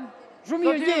ta bëjmë. Shumë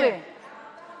mirë gjejmë.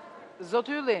 Zot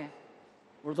Ylli.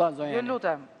 Urdhën zonja. Ju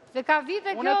lutem. Se ka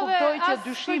vite kjo dhe unë e kuptoj që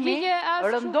dyshimi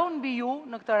rëndon mbi ju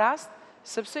në këtë rast,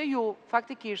 sepse ju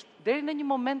faktikisht deri në një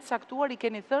moment caktuar i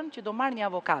keni thënë që do marrë një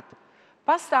avokat.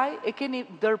 Pastaj e keni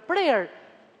ndërprer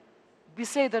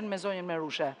bisedën me zonjën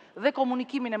Merushe dhe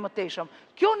komunikimin e mëtejshëm.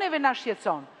 Kjo neve na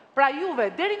shqetëson. Pra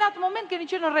juve, deri në atë moment keni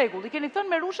qenë në rregull, i keni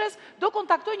thënë Merushes do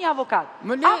kontaktoj një avokat.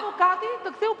 Avokati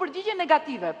të ktheu përgjigje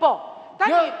negative. Po,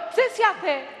 tani, pse s'ja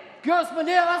the? Kjo s'më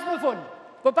le as më fol.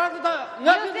 Po pak të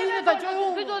nga fillimin ta çoj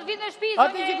unë. Ty duhet vinë në shtëpi.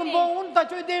 Atë që këmbon unë ta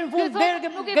çoj deri në fund, deri ke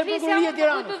prokuroria e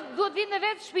Tiranës. Duhet vinë në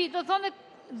vetë shtëpi, do thonë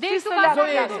Deri Si këtu s'të ka latë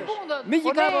qenë klasësh. punët. Mi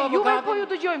që ka juve po ju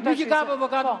dëgjojmë tash. Mi që ka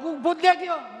avokat, po të lekë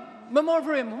jo, me morë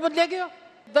frim, po të lekë jo.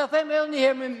 Da them edhe një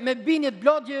herë me binjet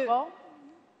blot që Po,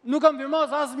 nuk kam firmos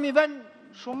asë mi ven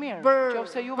shumë mirë. për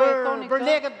Qofse juve e thoni për këtë.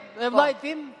 lekët e vllajt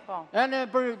tim, Po. edhe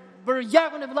për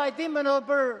gjakun e vllajt tim edhe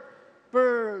për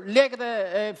lekët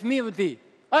e fëmijëve të tij.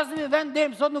 Asë mi ven deri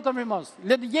më sot nuk kam firmos.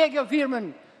 Le të gjej kjo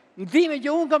firmën, ndime që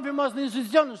unë kam firmos në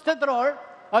institucion shtetëror,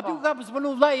 aty ku ka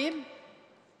puspunu vllai im,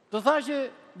 të thash që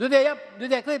do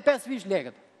t'ja kthej 5 fish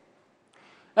lekët.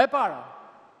 E para,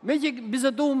 me që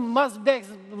bisedum mas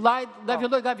vdekës vllajt, dhe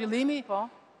filloj ka fillimi, Po.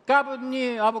 kapët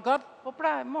një avokat, Po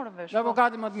pra, e morëm vesh. një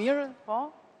avokati më të mirë,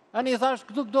 Po. ani i thash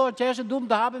këto qeshe duam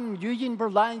të hapim gjyqin për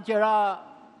vllajin që ra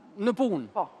në punë.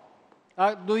 Po.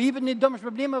 A do hipet një dëm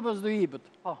shpërblim apo s'do hipet?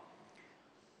 Po.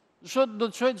 Do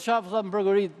të shoj të shafë sa në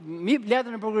prokurit. Mi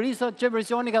letrën e prokurisë që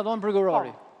versioni ka thonë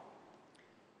prokurori.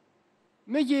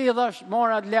 Me që i thash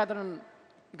mora atë letrën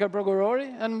ka prokurori,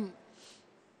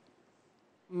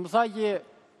 më tha që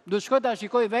do të shkoj ta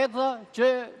shikoj vetë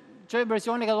që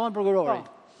versioni ka thonë prokurori.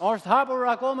 Është hapur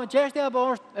akoma çështja apo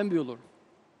është e mbyllur?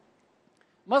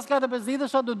 Mas 4-5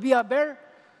 ditësh do të bia ber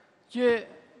që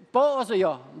po ose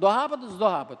jo, do hapet ose s'do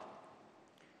hapet.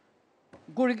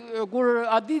 Kur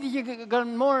atë ditë që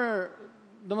kanë morë,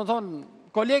 domethënë,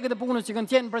 kolegët e punës që kanë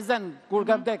qenë prezent kur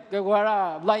ka vdek, ku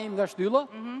ara vllai im nga shtylla,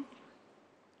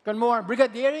 kanë morë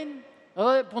brigadierin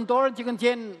edhe punëtorët që kanë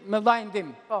qenë me vllain tim.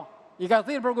 Po. I ka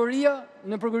thirrë prokuria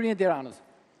në prokurinë e Tiranës.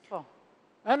 Po.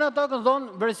 E në ato kanë thonë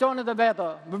versionet e veta,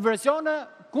 versione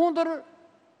kundër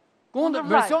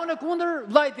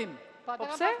vllait tim. Po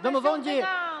pse? Domethënë që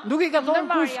nuk i ka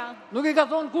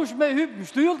thonë kush me hyp në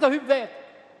shtyllë ka hyp vetë.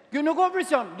 Kjo nuk ka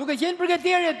version, duke qenë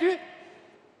brigadieri aty,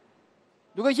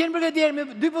 duke qenë brigadieri me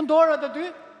 2 punëtorë aty,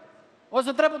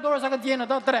 ose 3 punëtorë sa kanë qenë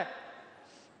ata 3.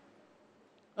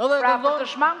 Pra, për të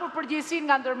shmangur përgjegjësinë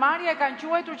nga ndërmarrja e kanë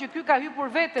quajtur që ky ka hyrë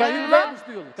vetë. Ka hyrë vetë në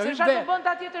shtyllë, ka Se hyrë çfarë vetë. do bënte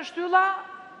atje te shtylla?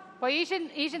 Po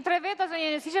ishin 3 veta,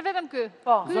 si ishte vetëm ky.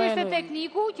 Po. Ky ishte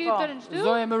tekniku që hyrte në shtyllë.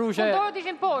 Zoja Merushe. Punëtorët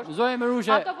ishin poshtë. Zoja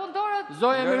Merushe. Ato punëtorët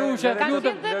Zoja Merushe,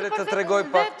 lutem. Lëre të tregoj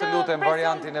pak të lutem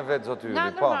variantin e vet zoti nga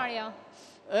Ylli. Po. ndërmarrja.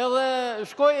 Edhe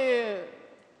shkoj,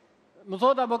 më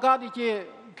thot avokati që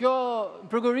kjo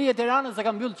prokuria e Tiranës e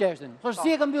ka mbyll çështën. Thosh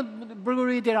si e ka mbyll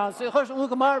prokuria e Tiranës? Thosh unë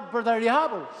kam marrë për ta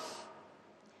rihapur.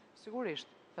 Sigurisht.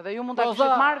 Edhe ju mund ta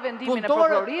kishit marrë vendimin e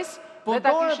prokurorisë dhe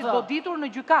ta kishit goditur në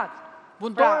gjykat.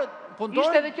 Pra,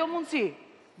 ishte edhe kjo mundësi.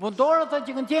 Punëtorët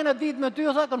që kanë qenë ditë me ty,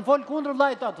 tha, kanë folë kundër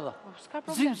vllajt atë. S'ka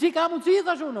problem. Si ka mundësi,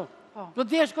 thash unë. Do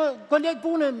të jesh koleg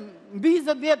punë, mbi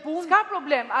 20 vjet punë. S'ka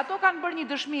problem. Ato kanë bërë një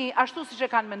dëshmi ashtu siç e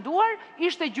kanë menduar,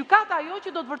 ishte gjykata ajo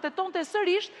që do të vërtetonte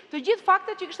sërish të gjithë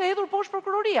faktet që kishte hedhur poshtë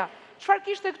prokuroria. Çfarë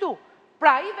kishte këtu?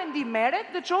 Pra ai vendim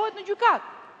merret dhe çohet në gjykat.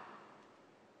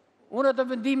 Unë atë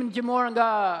vendimin që morë nga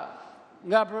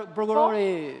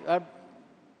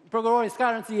prokurori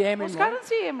s'ka rëndësi emrin. Po s'ka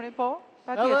rëndësi emri, po.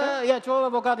 Patjetër. Edhe ja çova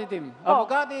avokatit tim.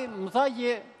 Avokati më tha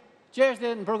që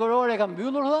çështjen prokurori e ka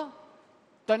mbyllur, tha.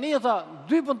 Tani tha,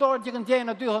 2 punëtorët që kanë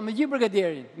qenë aty, tha, me gjithë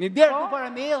brigadierin. Mi bjerë ku para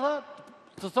me, tha,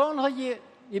 të thonë, tha, që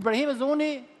Ibrahim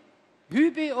Zuni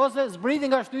hypi ose zbriti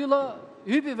nga shtylla,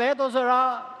 hypi vetë ose ra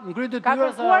në kryet të Ka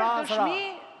tyre se kërkuar ra. dëshmi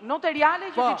notariale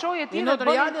që t'i çojë ti dhe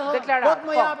notariale, bëni po deklaratë. të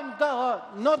më japin këta,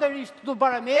 notarisht këtu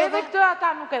para me. Edhe këtë ata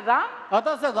nuk e dhanë.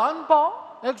 Ata se dhanë. Po.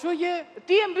 E kështu që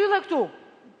Ti e mbyllë këtu.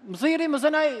 më thiri më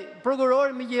thënaj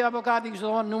prokurori, mi që avokati kështë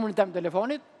thonë numrin tem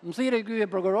telefonit, më thiri ky e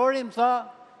prokurori, më tha,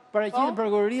 paraqitë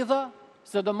prokurori, tha,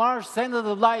 se do marrësh sendet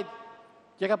e vllajt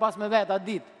që ka pas me vetë atë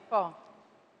ditë. Po.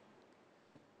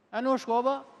 A në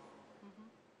shkova,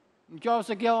 në qoftë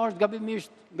se kjo është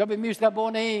gabimisht ka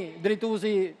bone i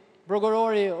drejtuesi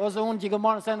prokurori, ose unë që ka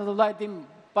marrë sendet e vllajt tim,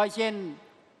 pa qenë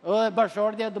edhe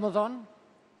bashkëshortja, dhe më thonë,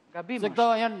 Gabim se është. këto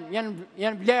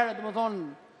janë vlerë, dhe më thonë,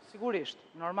 Sigurisht,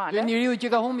 normale. dhe njeriu që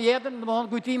ka humbë jetën, dhe më thonë,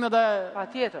 kujtime dhe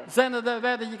Patjetër. sendet e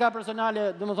vete që ka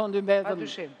personale, dhe më thonë, dy mbetën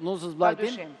Padyshim. nusës vllajtin.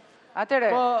 Padyshim. Atëre,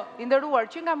 Po- i nderuar,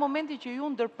 që nga momenti që ju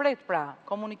ndërpret pra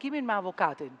komunikimin me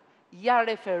avokatin, ja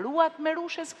referuat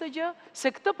Merushes këtë gjë?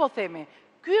 Se këtë po themi,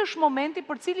 ky është momenti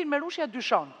për cilin Merushja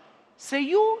dyshon. Se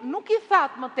ju nuk i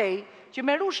thatë më tej që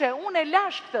Merushe, unë e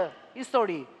lash këtë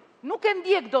histori, nuk e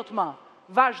ndjek do të më.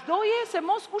 Vazhdoje se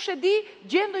mos kush e di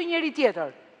gjendoj njëri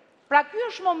tjetër. Pra ky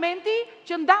është momenti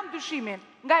që ndam dyshimin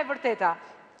nga e vërteta.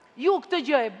 Ju këtë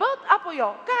gjë e bët apo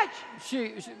jo? Kaq.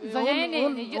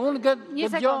 Unë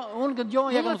këtë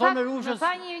gjohë, ja kam thonë Merushës. Më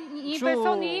tha një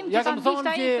personi im që kanë dishtë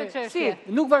ai këtë çështje.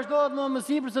 Nuk vazhdohet më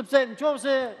sipër, sepse në qoftë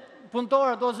se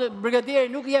punëtorët ose brigadieri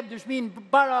nuk jep dëshmin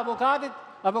para avokatit,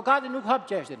 avokati nuk hap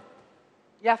çështjen.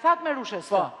 Ja that Merushes.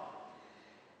 Po.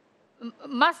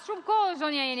 Mas shumë kohë,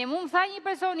 zonja Jeni, mu më tha një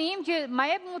personi im që ma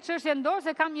jep mu çështje ndorë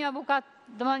se kam një avokat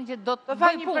dëmën që do të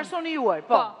bëj punë. Një personi juaj,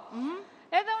 po.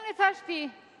 Edhe unë i thash ti,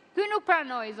 ky nuk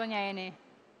pranoj, zonja Jeni.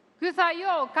 Ky tha,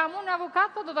 jo, kam unë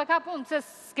avokat, do të ka punë, se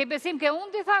s'ke besim ke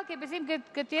unë, ti tha, ke besim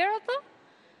ke tjerë të?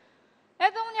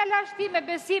 Edhe unë ja lash ti me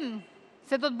besim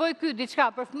se do të bëj ky diçka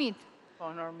për fëmijët.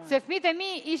 Po, normal. Se fëmijët e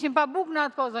mi ishin pa bukë në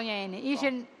atë kohë, zonja Jeni.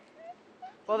 Ishin...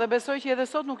 Po dhe besoj që edhe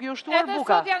sot nuk ju shtuar buka. Edhe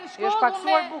sot janë në shkollë, është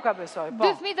paksuar buka, besoj. Dy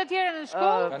fëmijë të tjerë në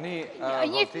shkollë,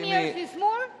 një fëmijë është i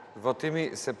smur. Votimi,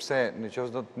 sepse në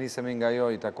qoftë do të nisemi nga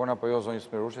jo, i takon apo jo zonjës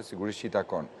Merushe, sigurisht që i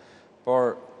takon.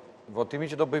 Por votimi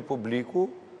që do bëj publiku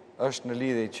është në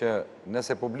lidhje që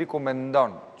nëse publiku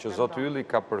mendon që Zoti Ylli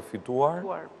ka përfituar,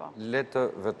 le të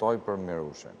vetoj për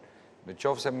Merushen. Në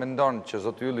qoftë se mendon që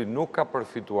Zoti Ylli nuk ka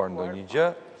përfituar ndonjë gjë,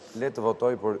 le të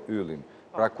votoj për Yllin.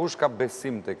 Pra kush ka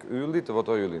besim tek Ylli, të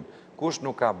votoj Yllin. Kush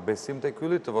nuk ka besim tek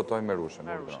Ylli, të votoj Merushen.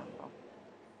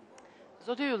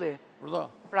 Zoti Ylli,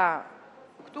 pra,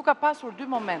 këtu ka pasur dy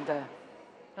momente,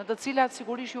 në të cilat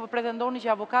sigurisht juve pretendoni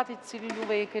që avokatit cilin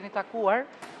juve i keni takuar,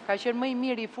 ka qenë më i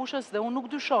miri i fushës dhe unë nuk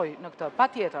dyshoj në këtë,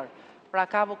 pa tjetër. Pra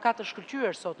ka avokat të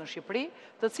shkëlqyer sot në Shqipëri,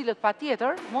 të cilët pa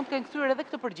tjetër mund të kenë kthyer edhe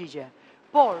këtë përgjigje.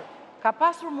 Por, ka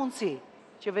pasur mundësi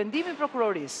që vendimi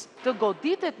prokurorisë të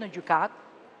goditet në gjykat,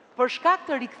 për shkak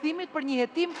të rikthimit për një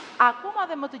hetim akoma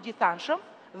dhe më të gjithanshëm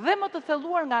dhe më të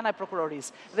thelluar nga ana e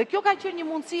prokurorisë. Dhe kjo ka qenë një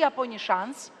mundësi apo një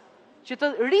shans që të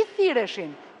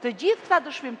rithireshin të gjithë këta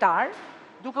dëshmimtar,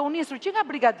 duke u nisur që nga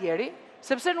brigadieri,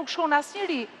 sepse nuk shkon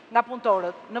asnjëri nga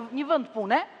punëtorët në një vend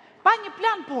pune, pa një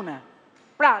plan pune.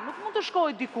 Pra, nuk mund të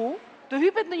shkojë diku, të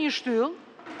hypet në një shtyllë,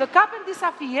 të kapen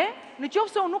disa fije, në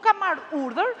qoftë se unë nuk kam marrë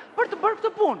urdhër për të bërë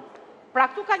këtë punë. Pra,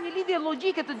 këtu ka një lidhje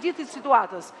logjike të gjithë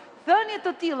situatës. Thënie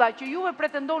të tilla që juve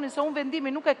pretendoni se unë vendimi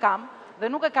nuk e kam dhe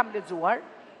nuk e kam lexuar,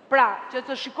 pra që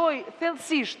të shikoj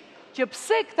thellësisht që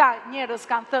pse këta njerëz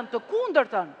kanë thënë të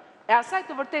kundërtën e asaj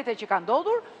të vërtetë që ka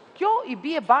ndodhur, kjo i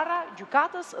bie barra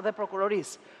gjykatës dhe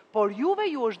prokurorisë. Por juve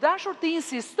ju është dashur të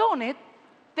insistonit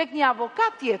tek një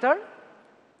avokat tjetër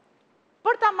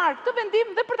për ta marrë këtë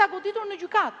vendim dhe për ta goditur në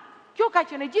gjykat. Kjo ka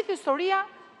qenë gjithë historia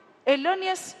e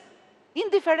lënies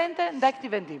indiferente ndaj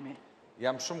këtij vendimi.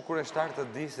 Jam shumë kureshtar të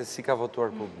di se si ka votuar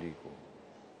publiku.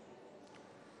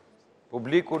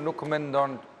 Publiku nuk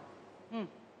mendon...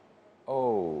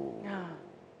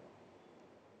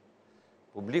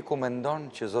 Publiku mendon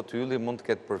që Zoti Ylli mund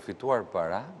të ketë përfituar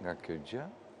para nga kjo gjë?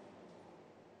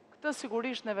 Këtë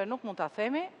sigurisht neve nuk mund ta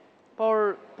themi,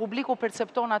 por publiku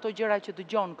percepton ato gjëra që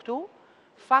dëgjon këtu,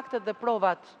 faktet dhe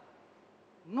provat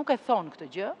nuk e thonë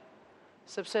këtë gjë,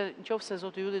 sepse nëse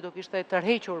Zoti Ylli do kishte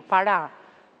tërhequr para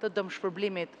të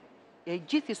dëmshpërblimit, e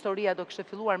gjithë historia do kishte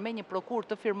filluar me një prokur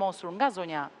të firmosur nga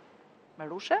zonja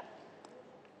Merushe.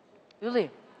 Ylli,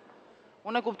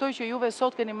 unë e kuptoj që juve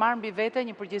sot keni marrë mbi vete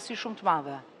një përgjegjësi shumë të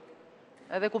madhe.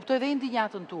 Edhe kuptoj dhe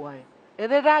indinjatën tuaj,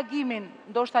 edhe reagimin,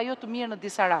 ndoshta jo të mirë në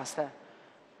disa raste.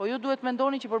 Po ju duhet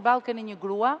mendoni që përballë keni një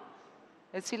grua,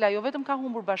 e cila jo vetëm ka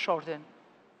humbur bashortin,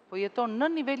 po jeton në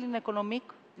nivelin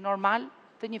ekonomik normal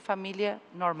të një familje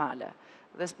normale.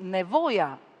 Dhe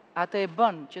nevoja atë e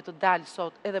bën që të dalë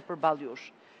sot edhe përballë jush.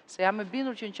 Se jam e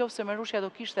bindur që nëse Merusha do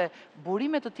kishte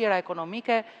burime të tjera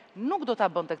ekonomike, nuk do ta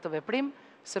bënte këtë veprim,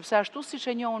 sepse ashtu siç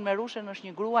e njohun Merushen është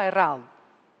një grua e rrallë,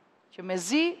 që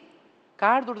mezi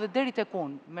ka ardhur dhe deri tek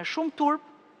unë, me shumë turp,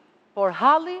 por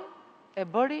halli e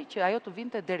bëri që ajo të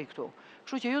vinte deri këtu.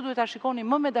 Kështu që ju duhet ta shikoni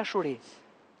më me dashuri.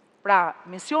 Pra,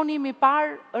 misioni im i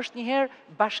parë është njëherë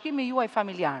bashkimi juaj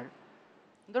familjar.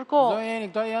 Ndërkohë, Zonjeni,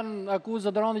 këto janë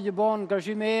akuzat rënda që bëhen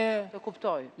kërshim me të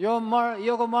kuptoj. Jo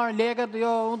ko marr lekët,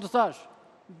 jo unë të thash.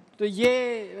 Të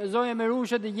je zonja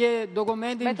Merushe, të je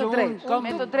dokumentin që unë kam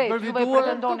përfituar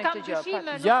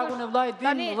gjakun e vllajt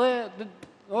tim dhe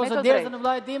ose dersën e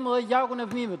vllajt tim dhe gjakun e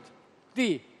fëmijët. Ti.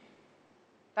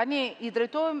 Tani i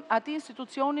drejtohem atij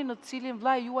institucioni në të cilin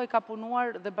vllai juaj ka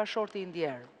punuar dhe bashorti i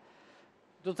ndjer.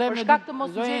 Për shkak të mos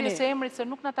nxjerrjes së emrit se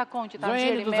nuk na takon që ta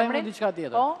nxjerrim emrin.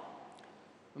 Po?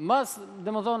 Mas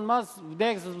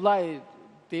vdeksës vllajt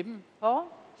tim,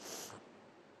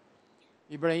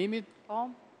 Ibrahimit,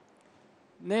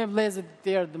 ne vëllezërit të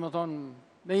tjerë,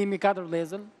 ne jemi 4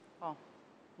 vëllezër.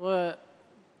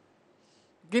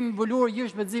 Kemi mbuluar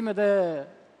gjithë shpenzimet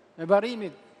e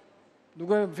barimit,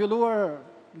 duke filluar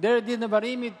deri ditën e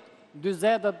barimit,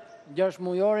 40, 6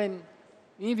 mujorin,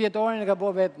 1 vjetorin e ka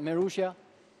bo vetë Merusha,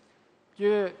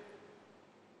 që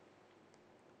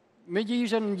me që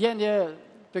ishte në gjendje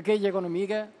të keqe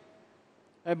ekonomike,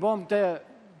 e bom të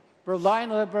për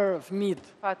vllajin dhe për fëmijët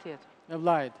e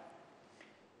vllajit.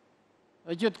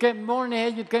 Që të kemë morë një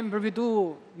herë, që të kemë përfitu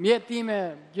mjetë time,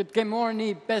 që të kemë morë një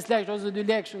 5 lekë ose 2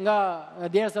 lekë nga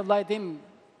djersa vlajt tim,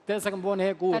 të se këmë bo një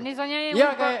herë kur. Tani zonja e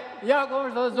Ja ko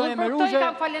është dhe zonja Merushe. Unë për këto i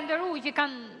kam falenderu që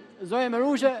kanë... Zonja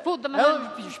Merushe,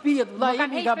 edhe shpijet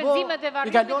vlajt i ka bo,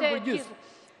 i ka lonë për gjysë.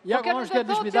 Ja ko është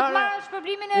këtë shpitare,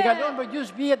 i ka lonë për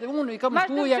gjysë shpijet, unë i kam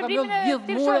shku, ja kam lonë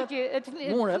gjithë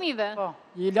muret.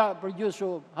 I la për gjysë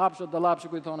shu hapshët dhe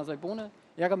lapshë ku i thonë asaj pune,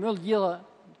 ja kam lonë gjithë.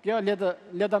 Kjo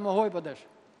leta më hoj për desh.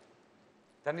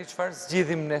 Tani çfarë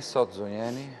zgjidhim ne sot,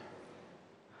 zonja Eni?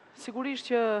 Sigurisht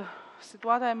që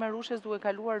situata e Merushes duke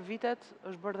kaluar vitet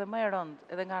është bërë dhe më e rëndë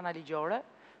edhe nga ana ligjore,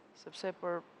 sepse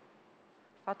për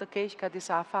fat të keq ka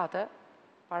disa afate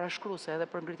parashkruese edhe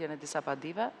për ngritjen e disa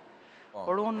padive,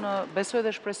 por unë besoj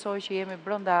dhe shpresoj që jemi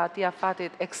brenda atij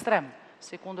afatit ekstrem,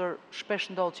 si kundër shpesh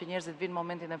ndodh që njerëzit vinë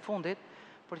momentin e fundit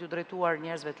për t'u drejtuar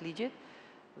njerëzve të ligjit,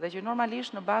 dhe që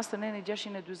normalisht në bazë të neni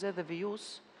 640 dhe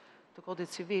vijus të kodit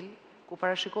civil, ku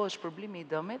parashikohet shpërblimi i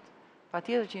dëmit,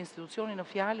 patjetër që institucioni në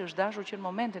fjalë është dashur që në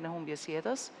momentin e humbjes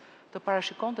jetës të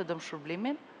parashikonte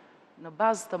dëmshpërblimin në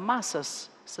bazë të masës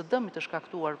së dëmit të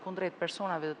shkaktuar kundrejt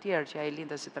personave të tjerë që ai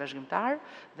linte si trashëgimtar,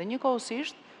 dhe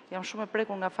njëkohësisht jam shumë e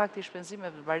prekur nga fakti i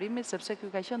shpenzimeve të barimit, sepse ky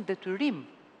ka qenë detyrim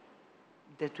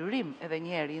edhe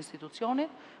një herë i institucionit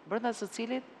brenda së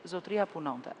cilit zotëria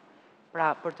punonte.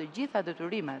 Pra, për të gjitha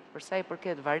detyrimet, për sa i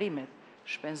përket varimit,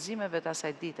 shpenzimeve të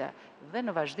asaj dite dhe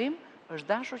në vazhdim, është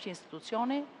dashur që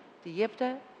institucioni të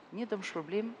jepte një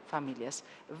dëmshpërblim familjes.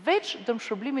 Veç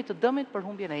dëmshpërblimit të dëmit për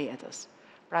humbjen e jetës.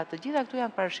 Pra, të gjitha këtu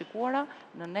janë parashikuara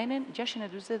në nenin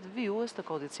 640 vijues të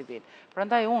kodit civil.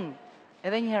 Prandaj unë,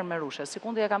 edhe njëherë Merushe,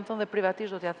 sikundë ja kam thënë dhe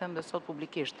privatisht, do t'ja them dhe sot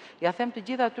publikisht, ja them të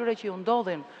gjitha atyre që ju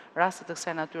ndodhin rastet të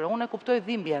kësaj natyre. Unë e kuptoj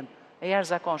dhimbjen e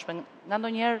jashtëzakonshme. Nga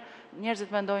ndonjëherë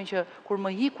njerëzit mendojnë që kur më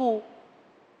hiku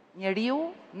njeriu,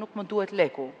 nuk më duhet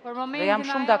leku. Dhe jam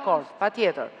shumë dakord,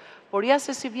 patjetër. Por ja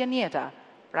se si vjen jeta.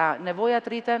 Pra, nevojat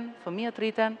rriten, fëmijët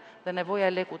rriten dhe nevoja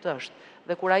e lekut është.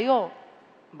 Dhe kur ajo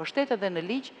mbështetet edhe në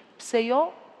ligj, pse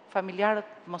jo familjarët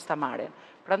mos ta marrin.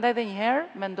 Prandaj edhe një herë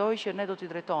mendoj që ne do t'i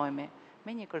drejtohemi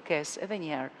me një kërkesë edhe një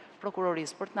herë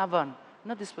prokurorisë për të na vënë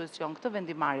në dispozicion këtë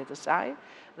vendimarrje të saj,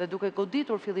 dhe duke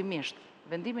goditur fillimisht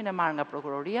vendimin e marrë nga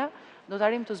prokuroria, do të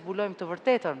arrim të zbulojmë të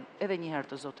vërtetën edhe një herë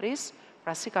të zotërisë,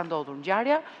 pra si ka ndodhur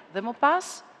ngjarja, dhe më pas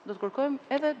do të kërkojmë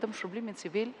edhe dëmshpërblimin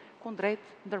civil kundrejt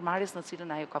ndërmarrjes në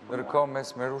cilën ajo ka punuar. Ndërkohë mes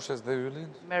Merushes dhe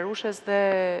Yllit? Merushes dhe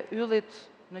Yllit,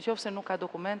 nëse nuk ka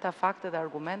dokumenta, fakte dhe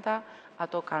argumenta,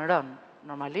 ato kanë rënë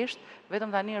normalisht,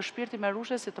 vetëm tani është shpirti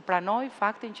Merushes si të pranoj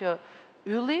faktin që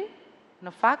Ylli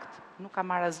në fakt nuk ka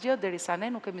marrë asgjë derisa ne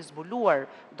nuk kemi zbuluar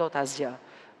dot asgjë.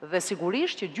 Dhe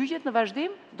sigurisht që gjyqet në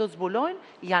vazhdim do të zbulojnë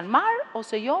janë marrë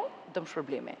ose jo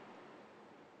dëmshpërblimi.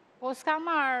 Po s'ka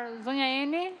marrë, zonja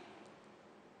Eni,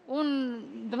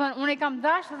 unë i kam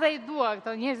dashur dhe i dua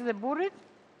këto njerëzit e burrit,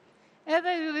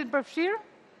 edhe Yllit përfshirë,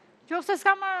 qofse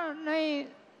s'ka marrë në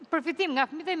përfitim nga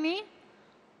fëmijët e mi,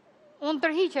 unë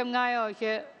tërhiqem nga ajo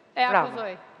që e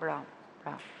akuzoj. Bravo.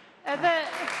 Edhe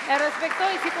e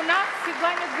respektoj si punat, si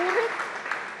vllajën e burrit,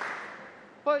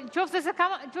 po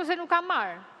qofse nuk ka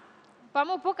marrë. Pa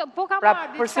mu, po ka marrë diçka. Pra,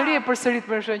 përsëri të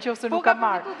përshën, qofse nuk ka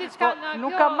marrë.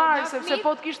 Nuk ka marrë, sepse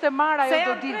po të kishte marrë, ajo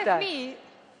do dilte.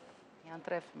 Janë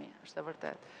 3 fëmijë, është e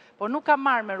vërtet. Po nuk ka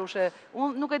marrë, Merushe,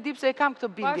 unë nuk e di pse e kam këtë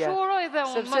bindje. Pa shuroj dhe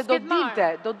unë, sepse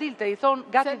do dilte, i thonë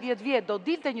gati 10 vjetë, do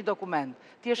dilte një dokument.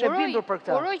 Ti është e bindur për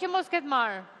këtë. Uroj që mos ketë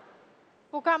marrë.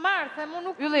 Po ka marrë, them unë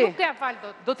nuk t'ja falë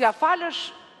dot. Do t'ja falësh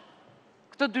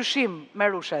këtë dyshim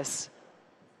Merushes,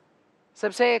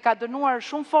 sepse e ka dënuar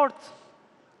shumë fort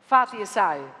fati e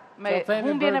saj, me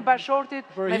humbjen e bashortit,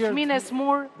 me fëmijën e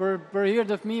smur. Për hir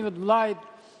të fëmijëve të vllajt,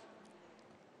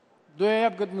 do e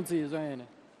jap këtë mundësi, zonja Eni.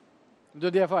 Do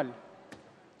t'ja falë.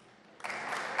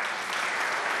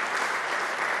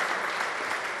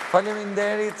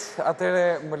 Faleminderit,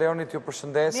 atëre më lejoni t'ju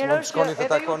përshëndes, mund të shkoni të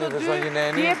takoni dhe zonjën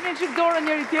Eni. Ti jepni çik dorën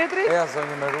njëri tjetrit? Eja,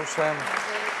 zonjë Merushe.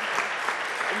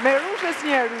 Merushes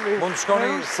njerëri. Mund të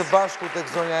shkoni së bashku tek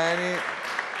zonja Eni.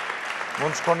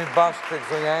 Mund të shkoni bashkë tek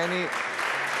zonja Eni.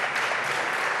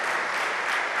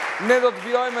 Ne do të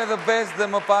vjojmë edhe bez dhe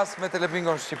më pas me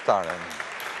telebingon shqiptare.